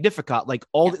in the Magnificat, like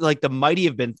like the mighty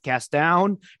have been cast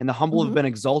down and the humble have been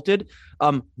exalted.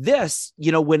 This,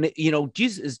 when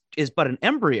Jesus is but an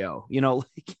embryo,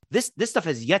 this stuff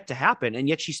has yet to happen, and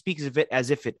yet she speaks of it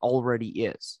as if it already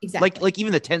is. Exactly. Like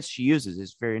even the tense she uses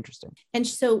is very interesting. And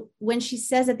so when she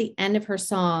says at the end of her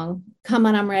song, "Come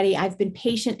on, I'm ready. I've been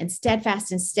patient and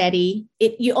steadfast and steady,"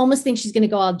 you almost think she's going to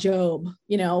go all Job,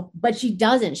 but she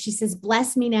doesn't. She says,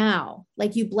 "Bless me now,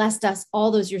 like you blessed us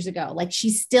all those years ago." Like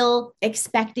she's still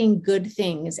expecting good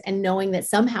things and knowing that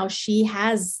somehow she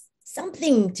has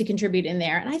something to contribute in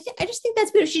there. And I just think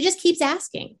that's beautiful. She just keeps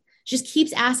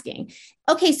asking.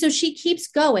 Okay, so she keeps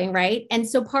going, right? And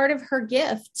so part of her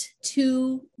gift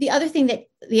to the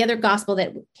other gospel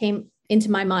that came into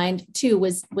my mind too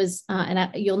was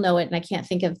you'll know it, and I can't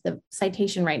think of the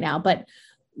citation right now, but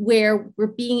where we're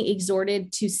being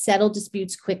exhorted to settle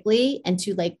disputes quickly and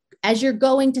to, like, as you're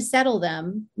going to settle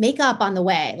them, make up on the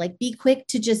way, like be quick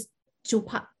to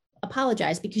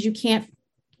apologize, because you can't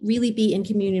really be in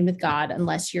communion with God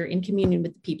unless you're in communion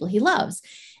with the people he loves.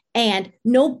 And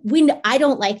I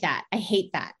don't like that. I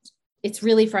hate that. It's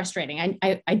really frustrating.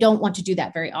 I don't want to do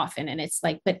that very often. And it's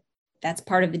like, but that's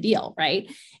part of the deal,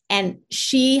 right? And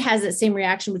she has that same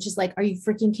reaction, which is like, are you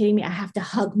freaking kidding me? I have to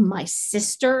hug my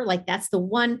sister. Like, that's the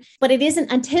one. But it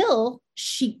isn't until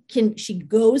she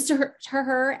goes to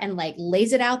her and like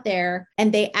lays it out there,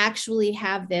 and they actually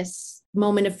have this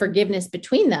moment of forgiveness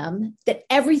between them, that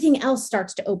everything else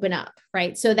starts to open up,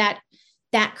 right? So that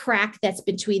crack that's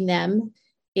between them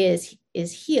is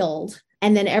healed.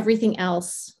 And then everything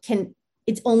else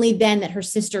it's only then that her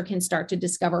sister can start to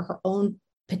discover her own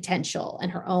potential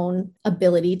and her own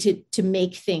ability to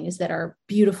make things that are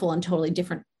beautiful in totally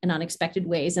different and unexpected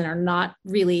ways, and are not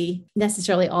really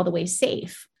necessarily all the way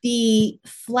safe. The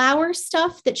flower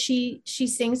stuff that she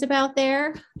sings about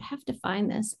there, I have to find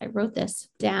this. I wrote this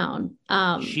down.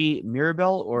 She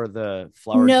Mirabelle or the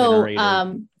flower no,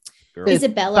 generator? Girl.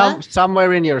 Isabella.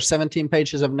 Somewhere in your 17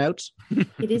 pages of notes.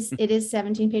 It is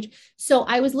 17 pages. So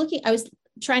I was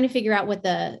trying to figure out what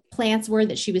the plants were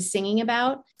that she was singing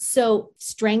about. So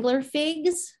strangler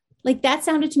figs, like that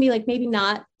sounded to me like maybe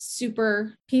not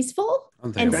super peaceful.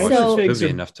 And so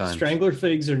strangler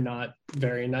figs are not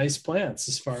very nice plants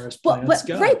as far as plants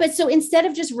go. Right. But so instead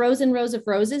of just rows and rows of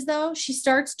roses, though, she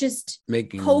starts just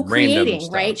making co-creating,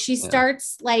 right? She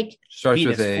starts with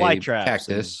a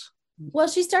cactus.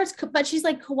 Well, but she's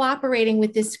like cooperating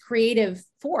with this creative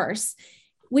force,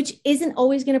 which isn't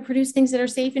always going to produce things that are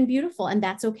safe and beautiful. And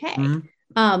that's okay.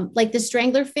 Mm-hmm. Like the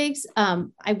strangler figs.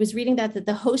 I was reading that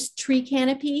the host tree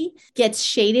canopy gets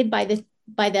shaded by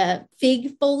the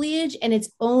fig foliage, and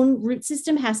its own root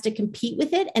system has to compete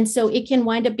with it. And so it can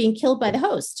wind up being killed by the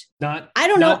host. I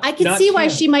don't know. I can see why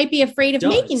she might be afraid of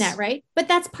making that, right? But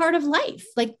that's part of life.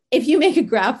 Like if you make a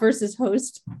graph versus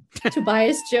host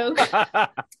Tobias joke.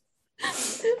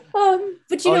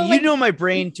 But you know my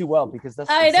brain too well, because that's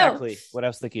exactly what I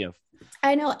was thinking of.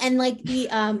 I know. And like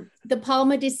the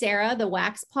Palma de Serra, the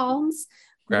wax palms,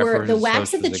 where the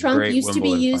wax of the trunk used to be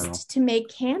used to make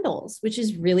candles, which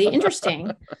is really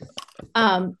interesting.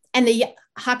 And the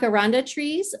jacaranda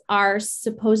trees are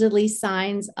supposedly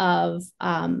signs of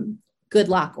good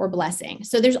luck or blessing.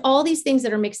 So there's all these things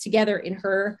that are mixed together in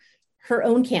her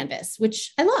own canvas,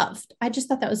 which I loved. I just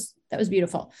thought that was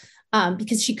beautiful.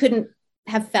 Because she couldn't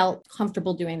have felt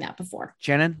comfortable doing that before.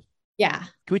 Shannon? Yeah.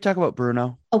 Can we talk about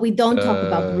Bruno? Oh, we don't talk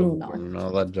about Bruno. I'm not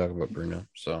allowed to talk about Bruno.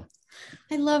 So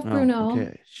I love Bruno.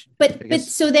 Okay. But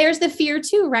so there's the fear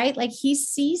too, right? Like he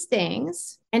sees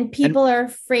things and people are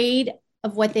afraid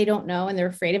of what they don't know, and they're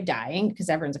afraid of dying because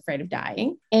everyone's afraid of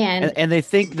dying. And they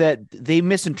think that they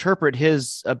misinterpret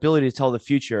his ability to tell the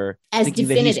future as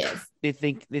definitive. They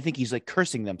think he's like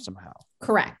cursing them somehow.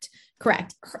 Correct.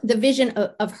 The vision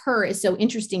of her is so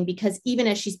interesting, because even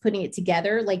as she's putting it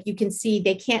together, like you can see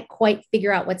they can't quite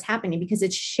figure out what's happening, because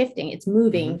it's shifting, it's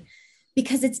moving,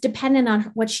 because it's dependent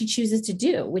on what she chooses to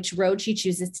do, which road she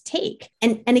chooses to take.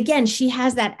 And again, she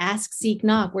has that ask, seek,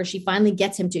 knock, where she finally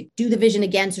gets him to do the vision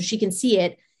again so she can see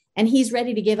it. And he's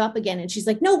ready to give up again. And she's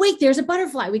like, no, wait, there's a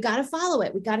butterfly. We got to follow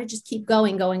it. We got to just keep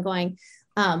going.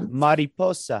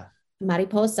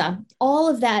 Mariposa, all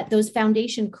of that, those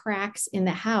foundation cracks in the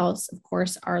house, of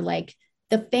course, are like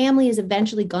the family is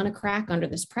eventually going to crack under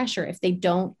this pressure if they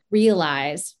don't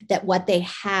realize that what they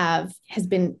have has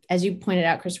been, as you pointed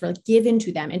out, Christopher, given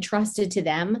to them, entrusted to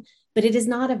them, but it is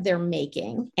not of their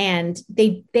making. And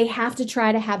they have to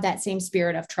try to have that same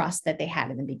spirit of trust that they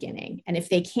had in the beginning. And if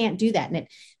they can't do that,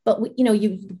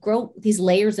 you grow these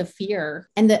layers of fear.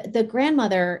 And the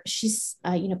grandmother, she's,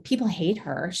 people hate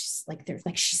her. She's like,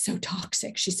 she's so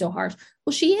toxic. She's so harsh.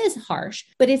 Well, she is harsh,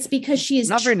 but it's because she is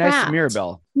not very nice to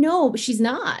Mirabelle. No, but she's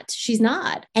not.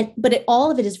 But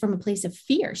all of it is from a place of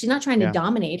fear. She's not trying to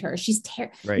dominate her. She's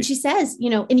right. And she says,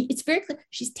 and it's very clear,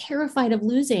 she's terrified of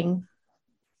losing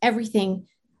everything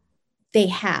they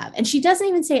have. And she doesn't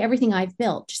even say everything I've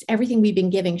built, just everything we've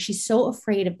been giving. She's so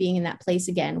afraid of being in that place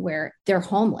again where they're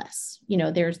homeless.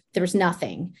 There's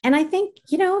nothing. And I think,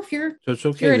 if you're a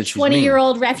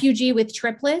 20-year-old refugee with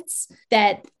triplets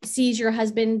that sees your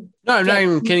husband. No, I'm not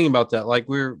even kidding about that. Like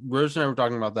Rose and I were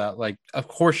talking about that. Like, of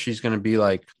course she's going to be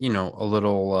like, a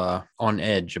little on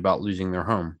edge about losing their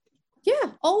home.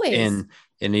 Yeah, always.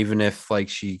 And even if like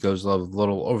she goes a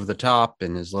little over the top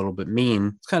and is a little bit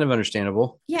mean, it's kind of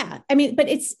understandable. Yeah. I mean, but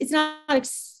it's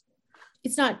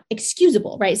not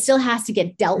excusable, right? It still has to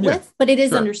get dealt with, but it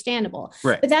is understandable.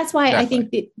 Right. But that's why I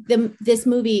think this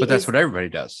movie But that's what everybody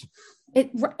does.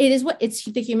 It is what it's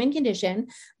the human condition.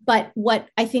 But what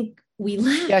I think we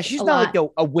lack. Yeah, she's not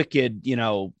like a wicked,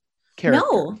 character.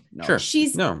 No. Sure.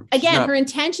 She's not. her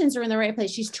intentions are in the right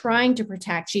place. She's trying to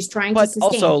protect. She's trying to But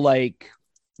sustain. also, like,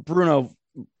 Bruno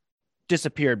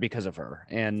disappeared because of her,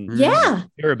 and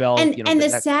Mirabelle, and the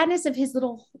sadness of his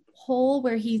little hole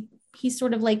where he's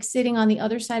sort of like sitting on the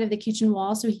other side of the kitchen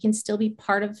wall so he can still be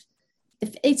part of.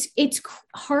 It's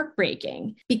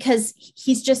heartbreaking because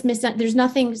he's just there's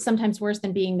nothing sometimes worse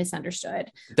than being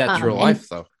misunderstood. That's real life,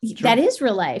 though. That is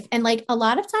real life. And like a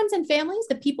lot of times in families,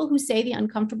 the people who say the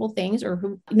uncomfortable things or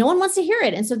who no one wants to hear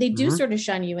it. And so they do sort of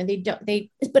shun you, and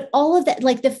but all of that,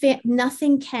 like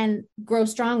nothing can grow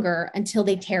stronger until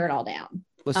they tear it all down.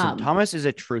 Listen, Thomas is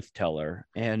a truth teller,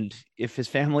 and if his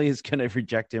family is going to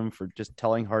reject him for just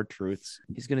telling hard truths,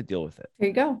 he's going to deal with it. There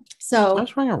you go. So I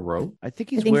was wearing a robe. I think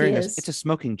he's wearing it's a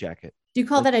smoking jacket. Do you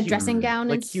call that a dressing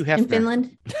gown in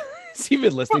Finland? Is he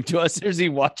been listening to us, or is he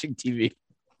watching TV?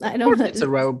 I don't know. It's a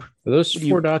robe. Are those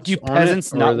four dots? Do you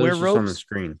peasants not wear robes on the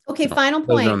screen? Okay, final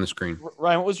point. On the screen.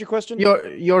 Ryan, what was your question?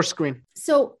 Your screen.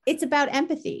 So it's about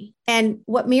empathy, and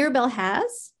what Mirabelle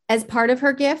has as part of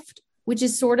her gift, which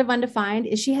is sort of undefined,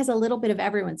 is she has a little bit of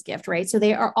everyone's gift, right? So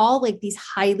they are all like these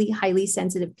highly, highly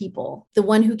sensitive people. The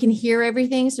one who can hear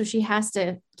everything, so she has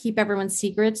to keep everyone's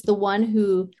secrets. The one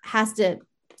who has to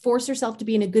force herself to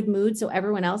be in a good mood so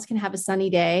everyone else can have a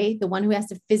sunny day. The one who has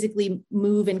to physically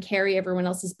move and carry everyone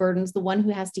else's burdens. The one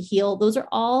who has to heal. Those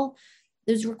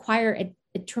require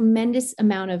a tremendous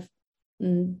amount of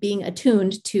being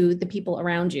attuned to the people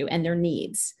around you and their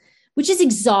needs, which is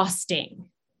exhausting.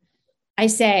 I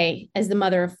say, as the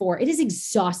mother of 4, it is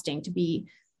exhausting to be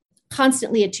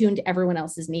constantly attuned to everyone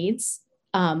else's needs.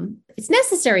 It's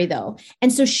necessary, though.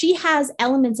 And so she has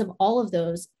elements of all of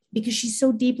those because she's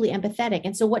so deeply empathetic.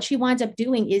 And so what she winds up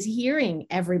doing is hearing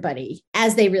everybody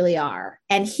as they really are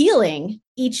and healing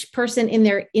each person in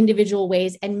their individual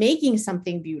ways and making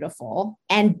something beautiful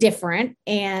and different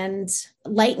and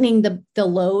lightening the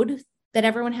load that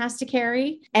everyone has to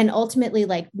carry. And ultimately,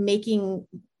 like, making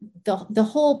the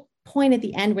whole point at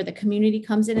the end where the community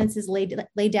comes in and says,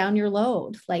 lay down your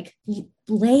load, like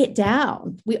lay it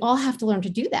down. We all have to learn to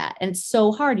do that. And it's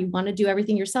so hard. You want to do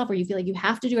everything yourself, or you feel like you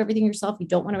have to do everything yourself. You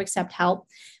don't want to accept help,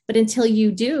 but until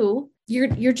you do,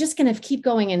 you're just going to keep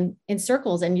going in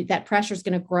circles, and that pressure is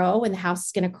going to grow, and the house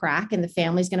is going to crack, and the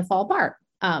family's going to fall apart.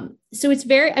 So it's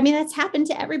that's happened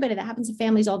to everybody. That happens to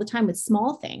families all the time with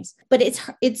small things, but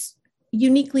it's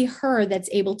uniquely her that's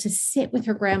able to sit with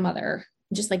her grandmother,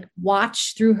 just like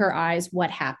watch through her eyes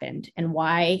what happened and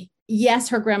why. Yes,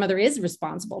 her grandmother is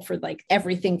responsible for like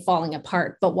everything falling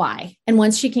apart, but why? And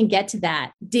once she can get to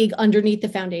that, dig underneath the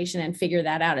foundation and figure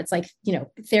that out, it's like,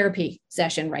 therapy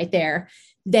session right there.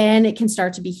 Then it can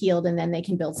start to be healed, and then they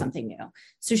can build something new.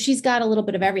 So she's got a little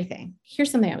bit of everything. Here's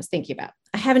something I was thinking about.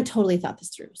 I haven't totally thought this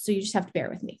through, so you just have to bear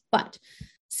with me. But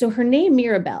so her name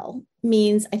Mirabelle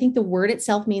means, I think the word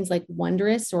itself means like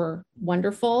wondrous or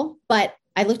wonderful, but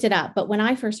I looked it up. But when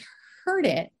I first heard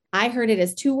it, I heard it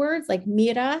as 2 words, like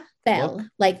Mira Belle,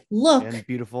 like look and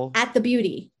beautiful at the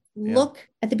beauty, look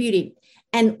at the beauty.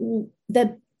 And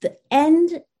the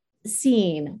end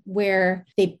scene where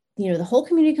they, the whole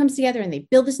community comes together and they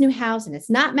build this new house, and it's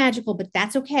not magical, but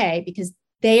that's okay because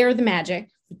they are the magic.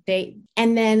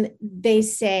 And then they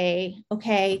say,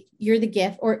 okay, you're the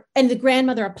gift, and the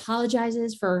grandmother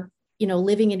apologizes for,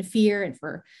 living in fear and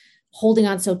for holding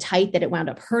on so tight that it wound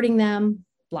up hurting them,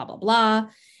 blah, blah, blah.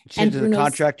 And to the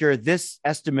contractor, this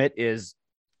estimate is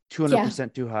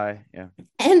 200% too high. Yeah.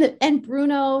 And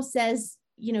Bruno says,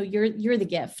 you're the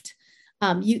gift.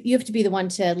 You have to be the one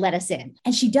to let us in.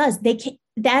 And she does.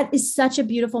 That is such a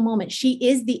beautiful moment. She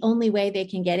is the only way they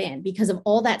can get in because of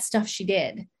all that stuff she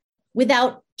did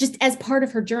without, just as part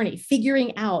of her journey,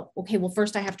 figuring out, okay, well,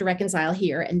 first I have to reconcile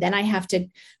here, and then I have to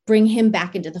bring him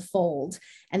back into the fold.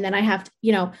 And then I have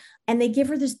to, and they give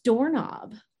her this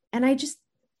doorknob. And I just,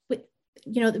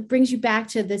 it brings you back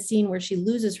to the scene where she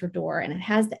loses her door and it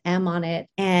has the M on it.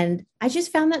 And I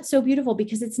just found that so beautiful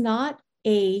because it's not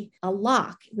a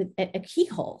lock with a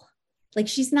keyhole. Like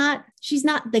she's not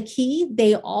the key.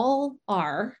 They all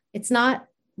are. It's not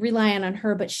relying on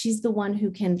her, but she's the one who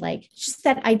can, like, just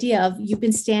that idea of, you've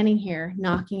been standing here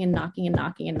knocking and knocking and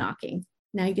knocking and knocking.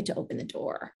 now you get to open the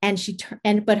door. And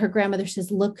but her grandmother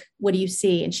says, look, what do you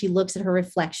see? And she looks at her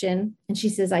reflection and she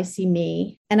says, I see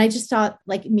me. And I just thought,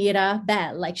 like, Mira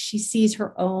Bell, like, she sees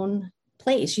her own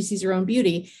place. She sees her own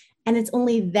beauty. And it's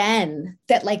only then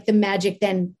that, like, the magic,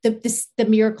 then the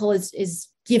miracle is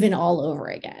given all over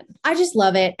again. I just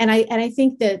love it. And I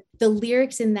think that the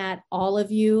lyrics in that, all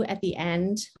of you, at the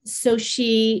end. So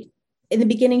in the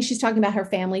beginning, she's talking about her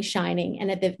family shining. And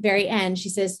at the very end, she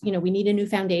says, we need a new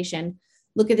foundation.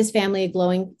 Look at this family of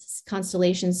glowing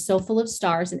constellations, so full of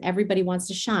stars, and everybody wants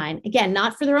to shine. Again,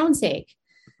 not for their own sake.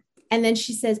 And then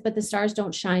she says, but the stars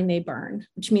don't shine, they burn,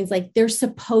 which means, like, they're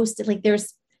supposed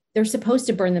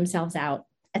to burn themselves out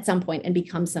at some point and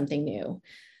become something new.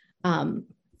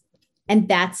 And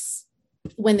that's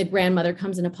when the grandmother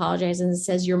comes and apologizes and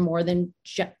says, you're more than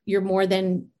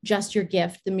just your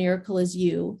gift. The miracle is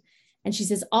you. And she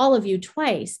says, all of you,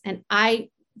 twice. And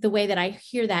the way that I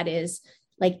hear that is,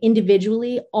 like,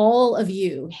 individually, all of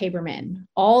you, Haberman,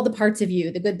 all the parts of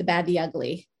you, the good, the bad, the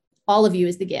ugly, all of you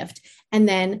is the gift. And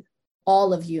then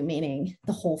all of you, meaning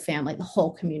the whole family, the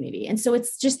whole community. And so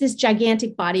it's just this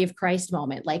gigantic body of Christ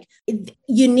moment. Like,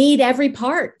 you need every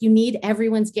part. You need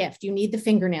everyone's gift. You need the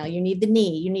fingernail. You need the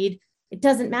knee. It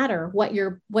doesn't matter what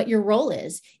your role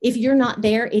is. If you're not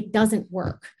there, it doesn't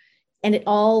work. And you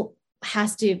all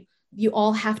have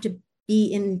to be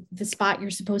in the spot you're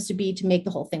supposed to be to make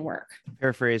the whole thing work.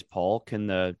 Paraphrase Paul, can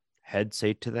the head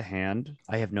say to the hand,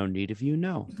 I have no need of you?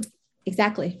 No.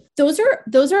 Exactly. Those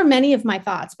are many of my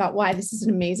thoughts about why this is an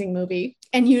amazing movie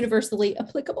and universally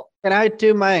applicable. Can I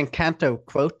do my Encanto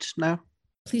quote now?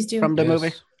 Please do. From the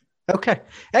movie? Okay,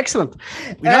 excellent.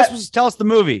 You're not supposed to tell us the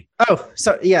movie. Oh,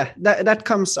 so yeah, that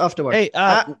comes afterward. Hey,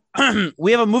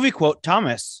 we have a movie quote.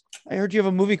 Thomas, I heard you have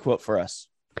a movie quote for us.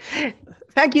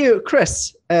 Thank you,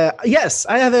 Chris. Yes,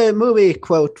 I have a movie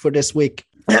quote for this week.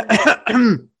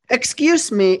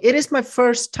 Excuse me, it is my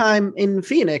first time in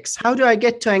Phoenix. How do I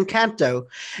get to Encanto?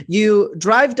 You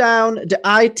drive down the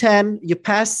I-10, you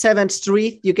pass 7th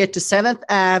Street, you get to 7th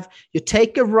Ave, you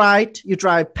take a right, you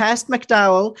drive past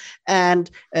McDowell,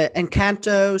 and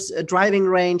Encanto's driving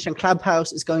range and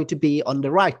clubhouse is going to be on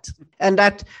the right. And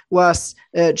that was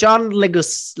John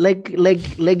Leguizamo,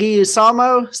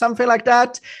 something like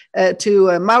that,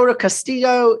 to Mauro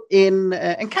Castillo in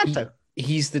Encanto.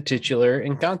 He's the titular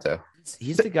Encanto.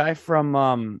 He's the guy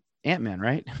from Ant-Man,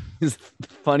 right? He's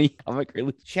funny comic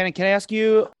relief. Shannon, can I ask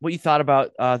you what you thought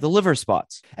about the liver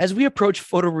spots? As we approach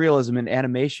photorealism in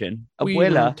animation,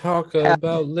 Abuela talk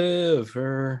about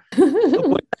liver.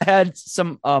 Abuela had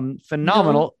some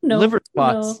phenomenal liver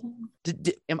spots. No.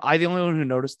 Am I the only one who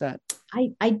noticed that?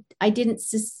 I didn't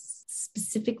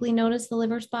specifically notice the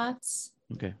liver spots.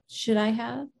 Okay. Should I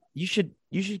have? You should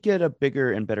get a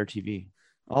bigger and better TV.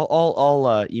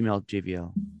 I'll email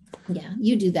JVL. Yeah,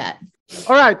 you do that.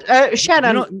 All right,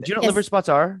 Shannon. Do you know what liver spots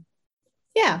are?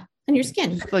 Yeah, on your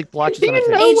skin. Like blotches on my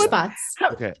face. Age spots.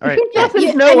 Okay, all right.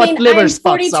 What liver I'm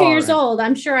spots 42 are. years old.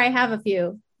 I'm sure I have a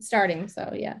few starting.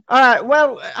 So yeah. All right.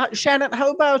 Well, Shannon,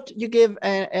 how about you give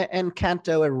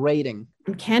Encanto a rating?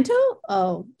 Encanto?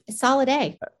 Oh, a solid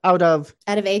A. Out of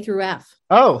A through F.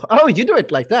 Oh, you do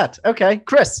it like that. Okay,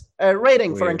 Chris, a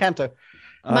rating for Encanto.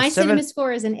 My cinema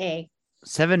score is an A.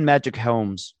 7 magic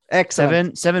homes.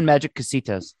 Excellent. 7 magic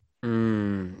casitas.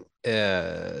 6.5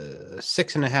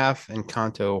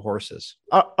 Encanto horses.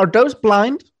 Are those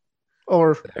blind?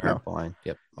 Or They're blind.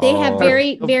 Yep. They have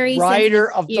very, very The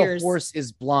rider of ears. the horse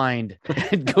is blind.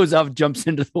 It goes off, jumps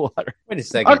into the water. Wait a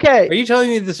second. Okay. Are you telling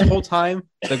me this whole time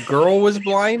the girl was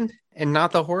blind and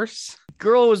not the horse?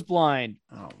 Girl was blind.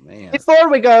 Oh man. Before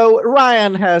we go,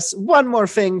 Ryan has one more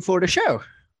thing for the show.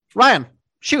 Ryan,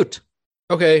 shoot.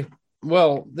 Okay.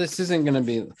 Well, this isn't going to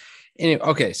be anyway.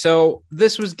 Okay, so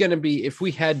this was going to be if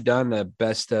we had done a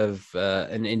best of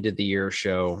an end of the year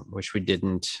show, which we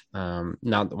didn't.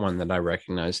 Not the one that I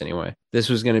recognize anyway. This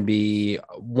was going to be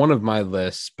one of my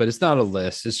lists, but it's not a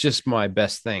list. It's just my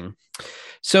best thing.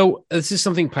 So this is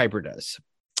something Piper does.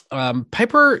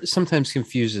 Piper sometimes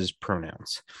confuses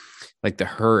pronouns, like the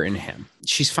her and him.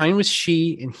 She's fine with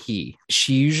she and he.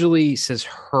 She usually says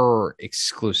her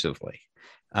exclusively.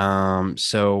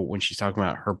 So when she's talking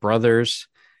about her brothers,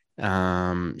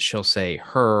 she'll say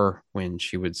her when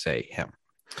she would say him.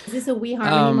 Is this a We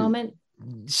Harmony moment?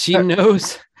 She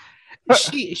knows.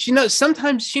 She knows.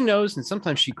 Sometimes she knows, and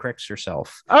sometimes she corrects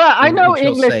herself. I know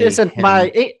English isn't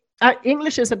him.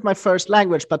 English isn't my first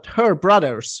language, but her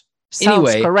brothers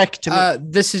sounds correct to me.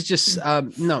 This is just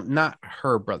no, not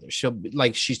her brother. She'll be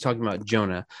like she's talking about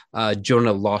Jonah.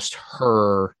 Jonah lost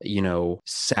her,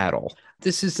 saddle.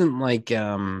 This isn't like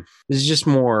this is just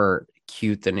more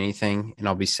cute than anything, and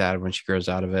I'll be sad when she grows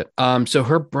out of it. So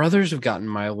her brothers have gotten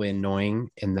mildly annoying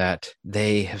in that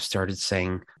they have started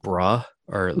saying bruh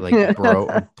or like bro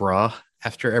or bruh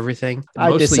after everything.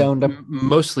 I disowned them.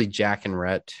 Mostly Jack and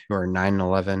Rhett, who are 9 and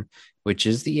 11, which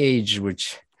is the age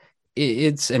which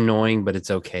it's annoying, but it's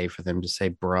okay for them to say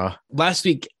bruh. Last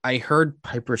week, I heard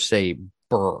Piper say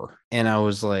burr, and I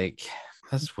was like,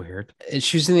 that's weird. And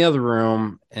she was in the other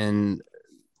room, and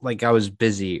like I was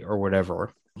busy or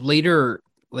whatever. Later,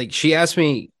 like she asked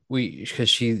me, because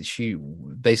she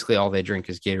basically all they drink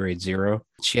is Gatorade Zero.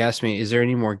 She asked me, is there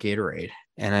any more Gatorade?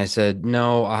 And I said,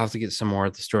 no, I'll have to get some more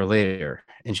at the store later.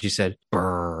 And she said,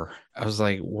 burr. I was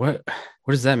like, what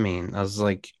does that mean? I was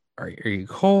like, are you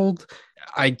cold?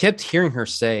 I kept hearing her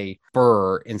say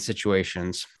burr in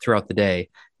situations throughout the day.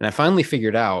 And I finally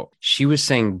figured out she was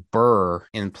saying burr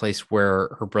in a place where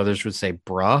her brothers would say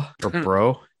bruh or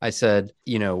bro. I said,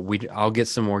 I'll get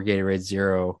some more Gatorade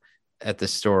Zero at the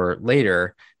store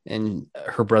later. And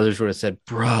her brothers would have said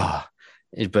bruh,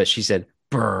 but she said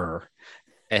burr.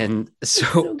 And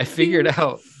so I figured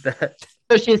out that.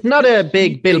 So she's not a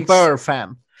big Bill Burr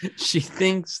fan. She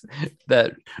thinks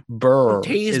that burr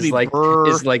is like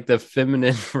the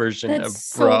feminine version of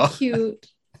bra. So cute.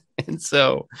 And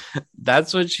so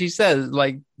that's what she says,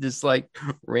 like just like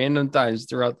random times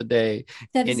throughout the day.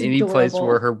 That's in any adorable. place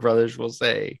where her brothers will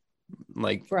say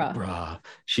like bruh.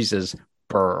 She says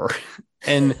burr.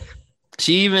 And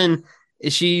she even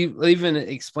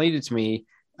explained it to me.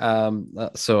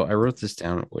 So I wrote this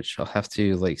down, which I'll have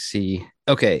to like see.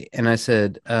 Okay. And I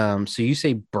said, so you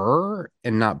say burr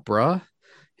and not bruh?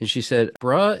 And she said,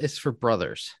 bruh is for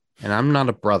brothers, and I'm not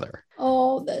a brother.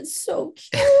 Oh, that's so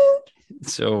cute.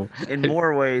 So in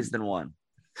more ways than one.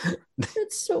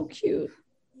 That's so cute.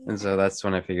 And so that's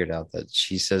when I figured out that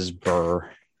she says burr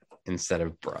instead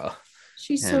of bruh.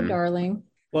 She's so darling.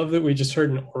 Love that we just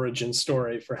heard an origin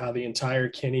story for how the entire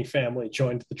Kinney family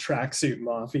joined the tracksuit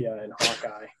mafia in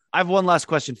Hawkeye. I have one last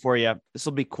question for you. This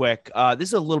will be quick. This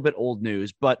is a little bit old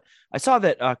news, but I saw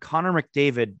that Connor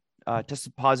McDavid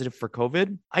tested positive for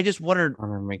COVID. I just wondered,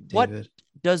 what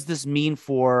does this mean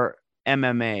for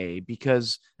MMA?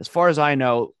 Because as far as I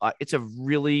know, it's a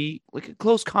really like a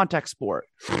close contact sport.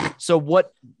 So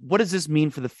what does this mean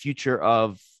for the future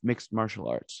of mixed martial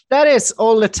arts? That is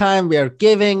all the time we are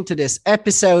giving to this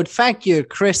episode. Thank you,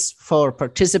 Chris, for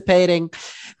participating.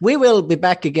 We will be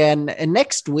back again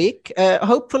next week,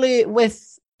 hopefully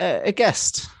with a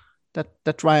guest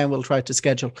that Ryan will try to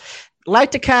schedule.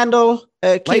 Light a candle.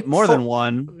 Light more than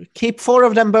one. Keep 4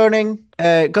 of them burning.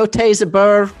 Go tase a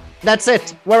burr. That's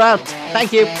it. We're out.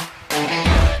 Thank you.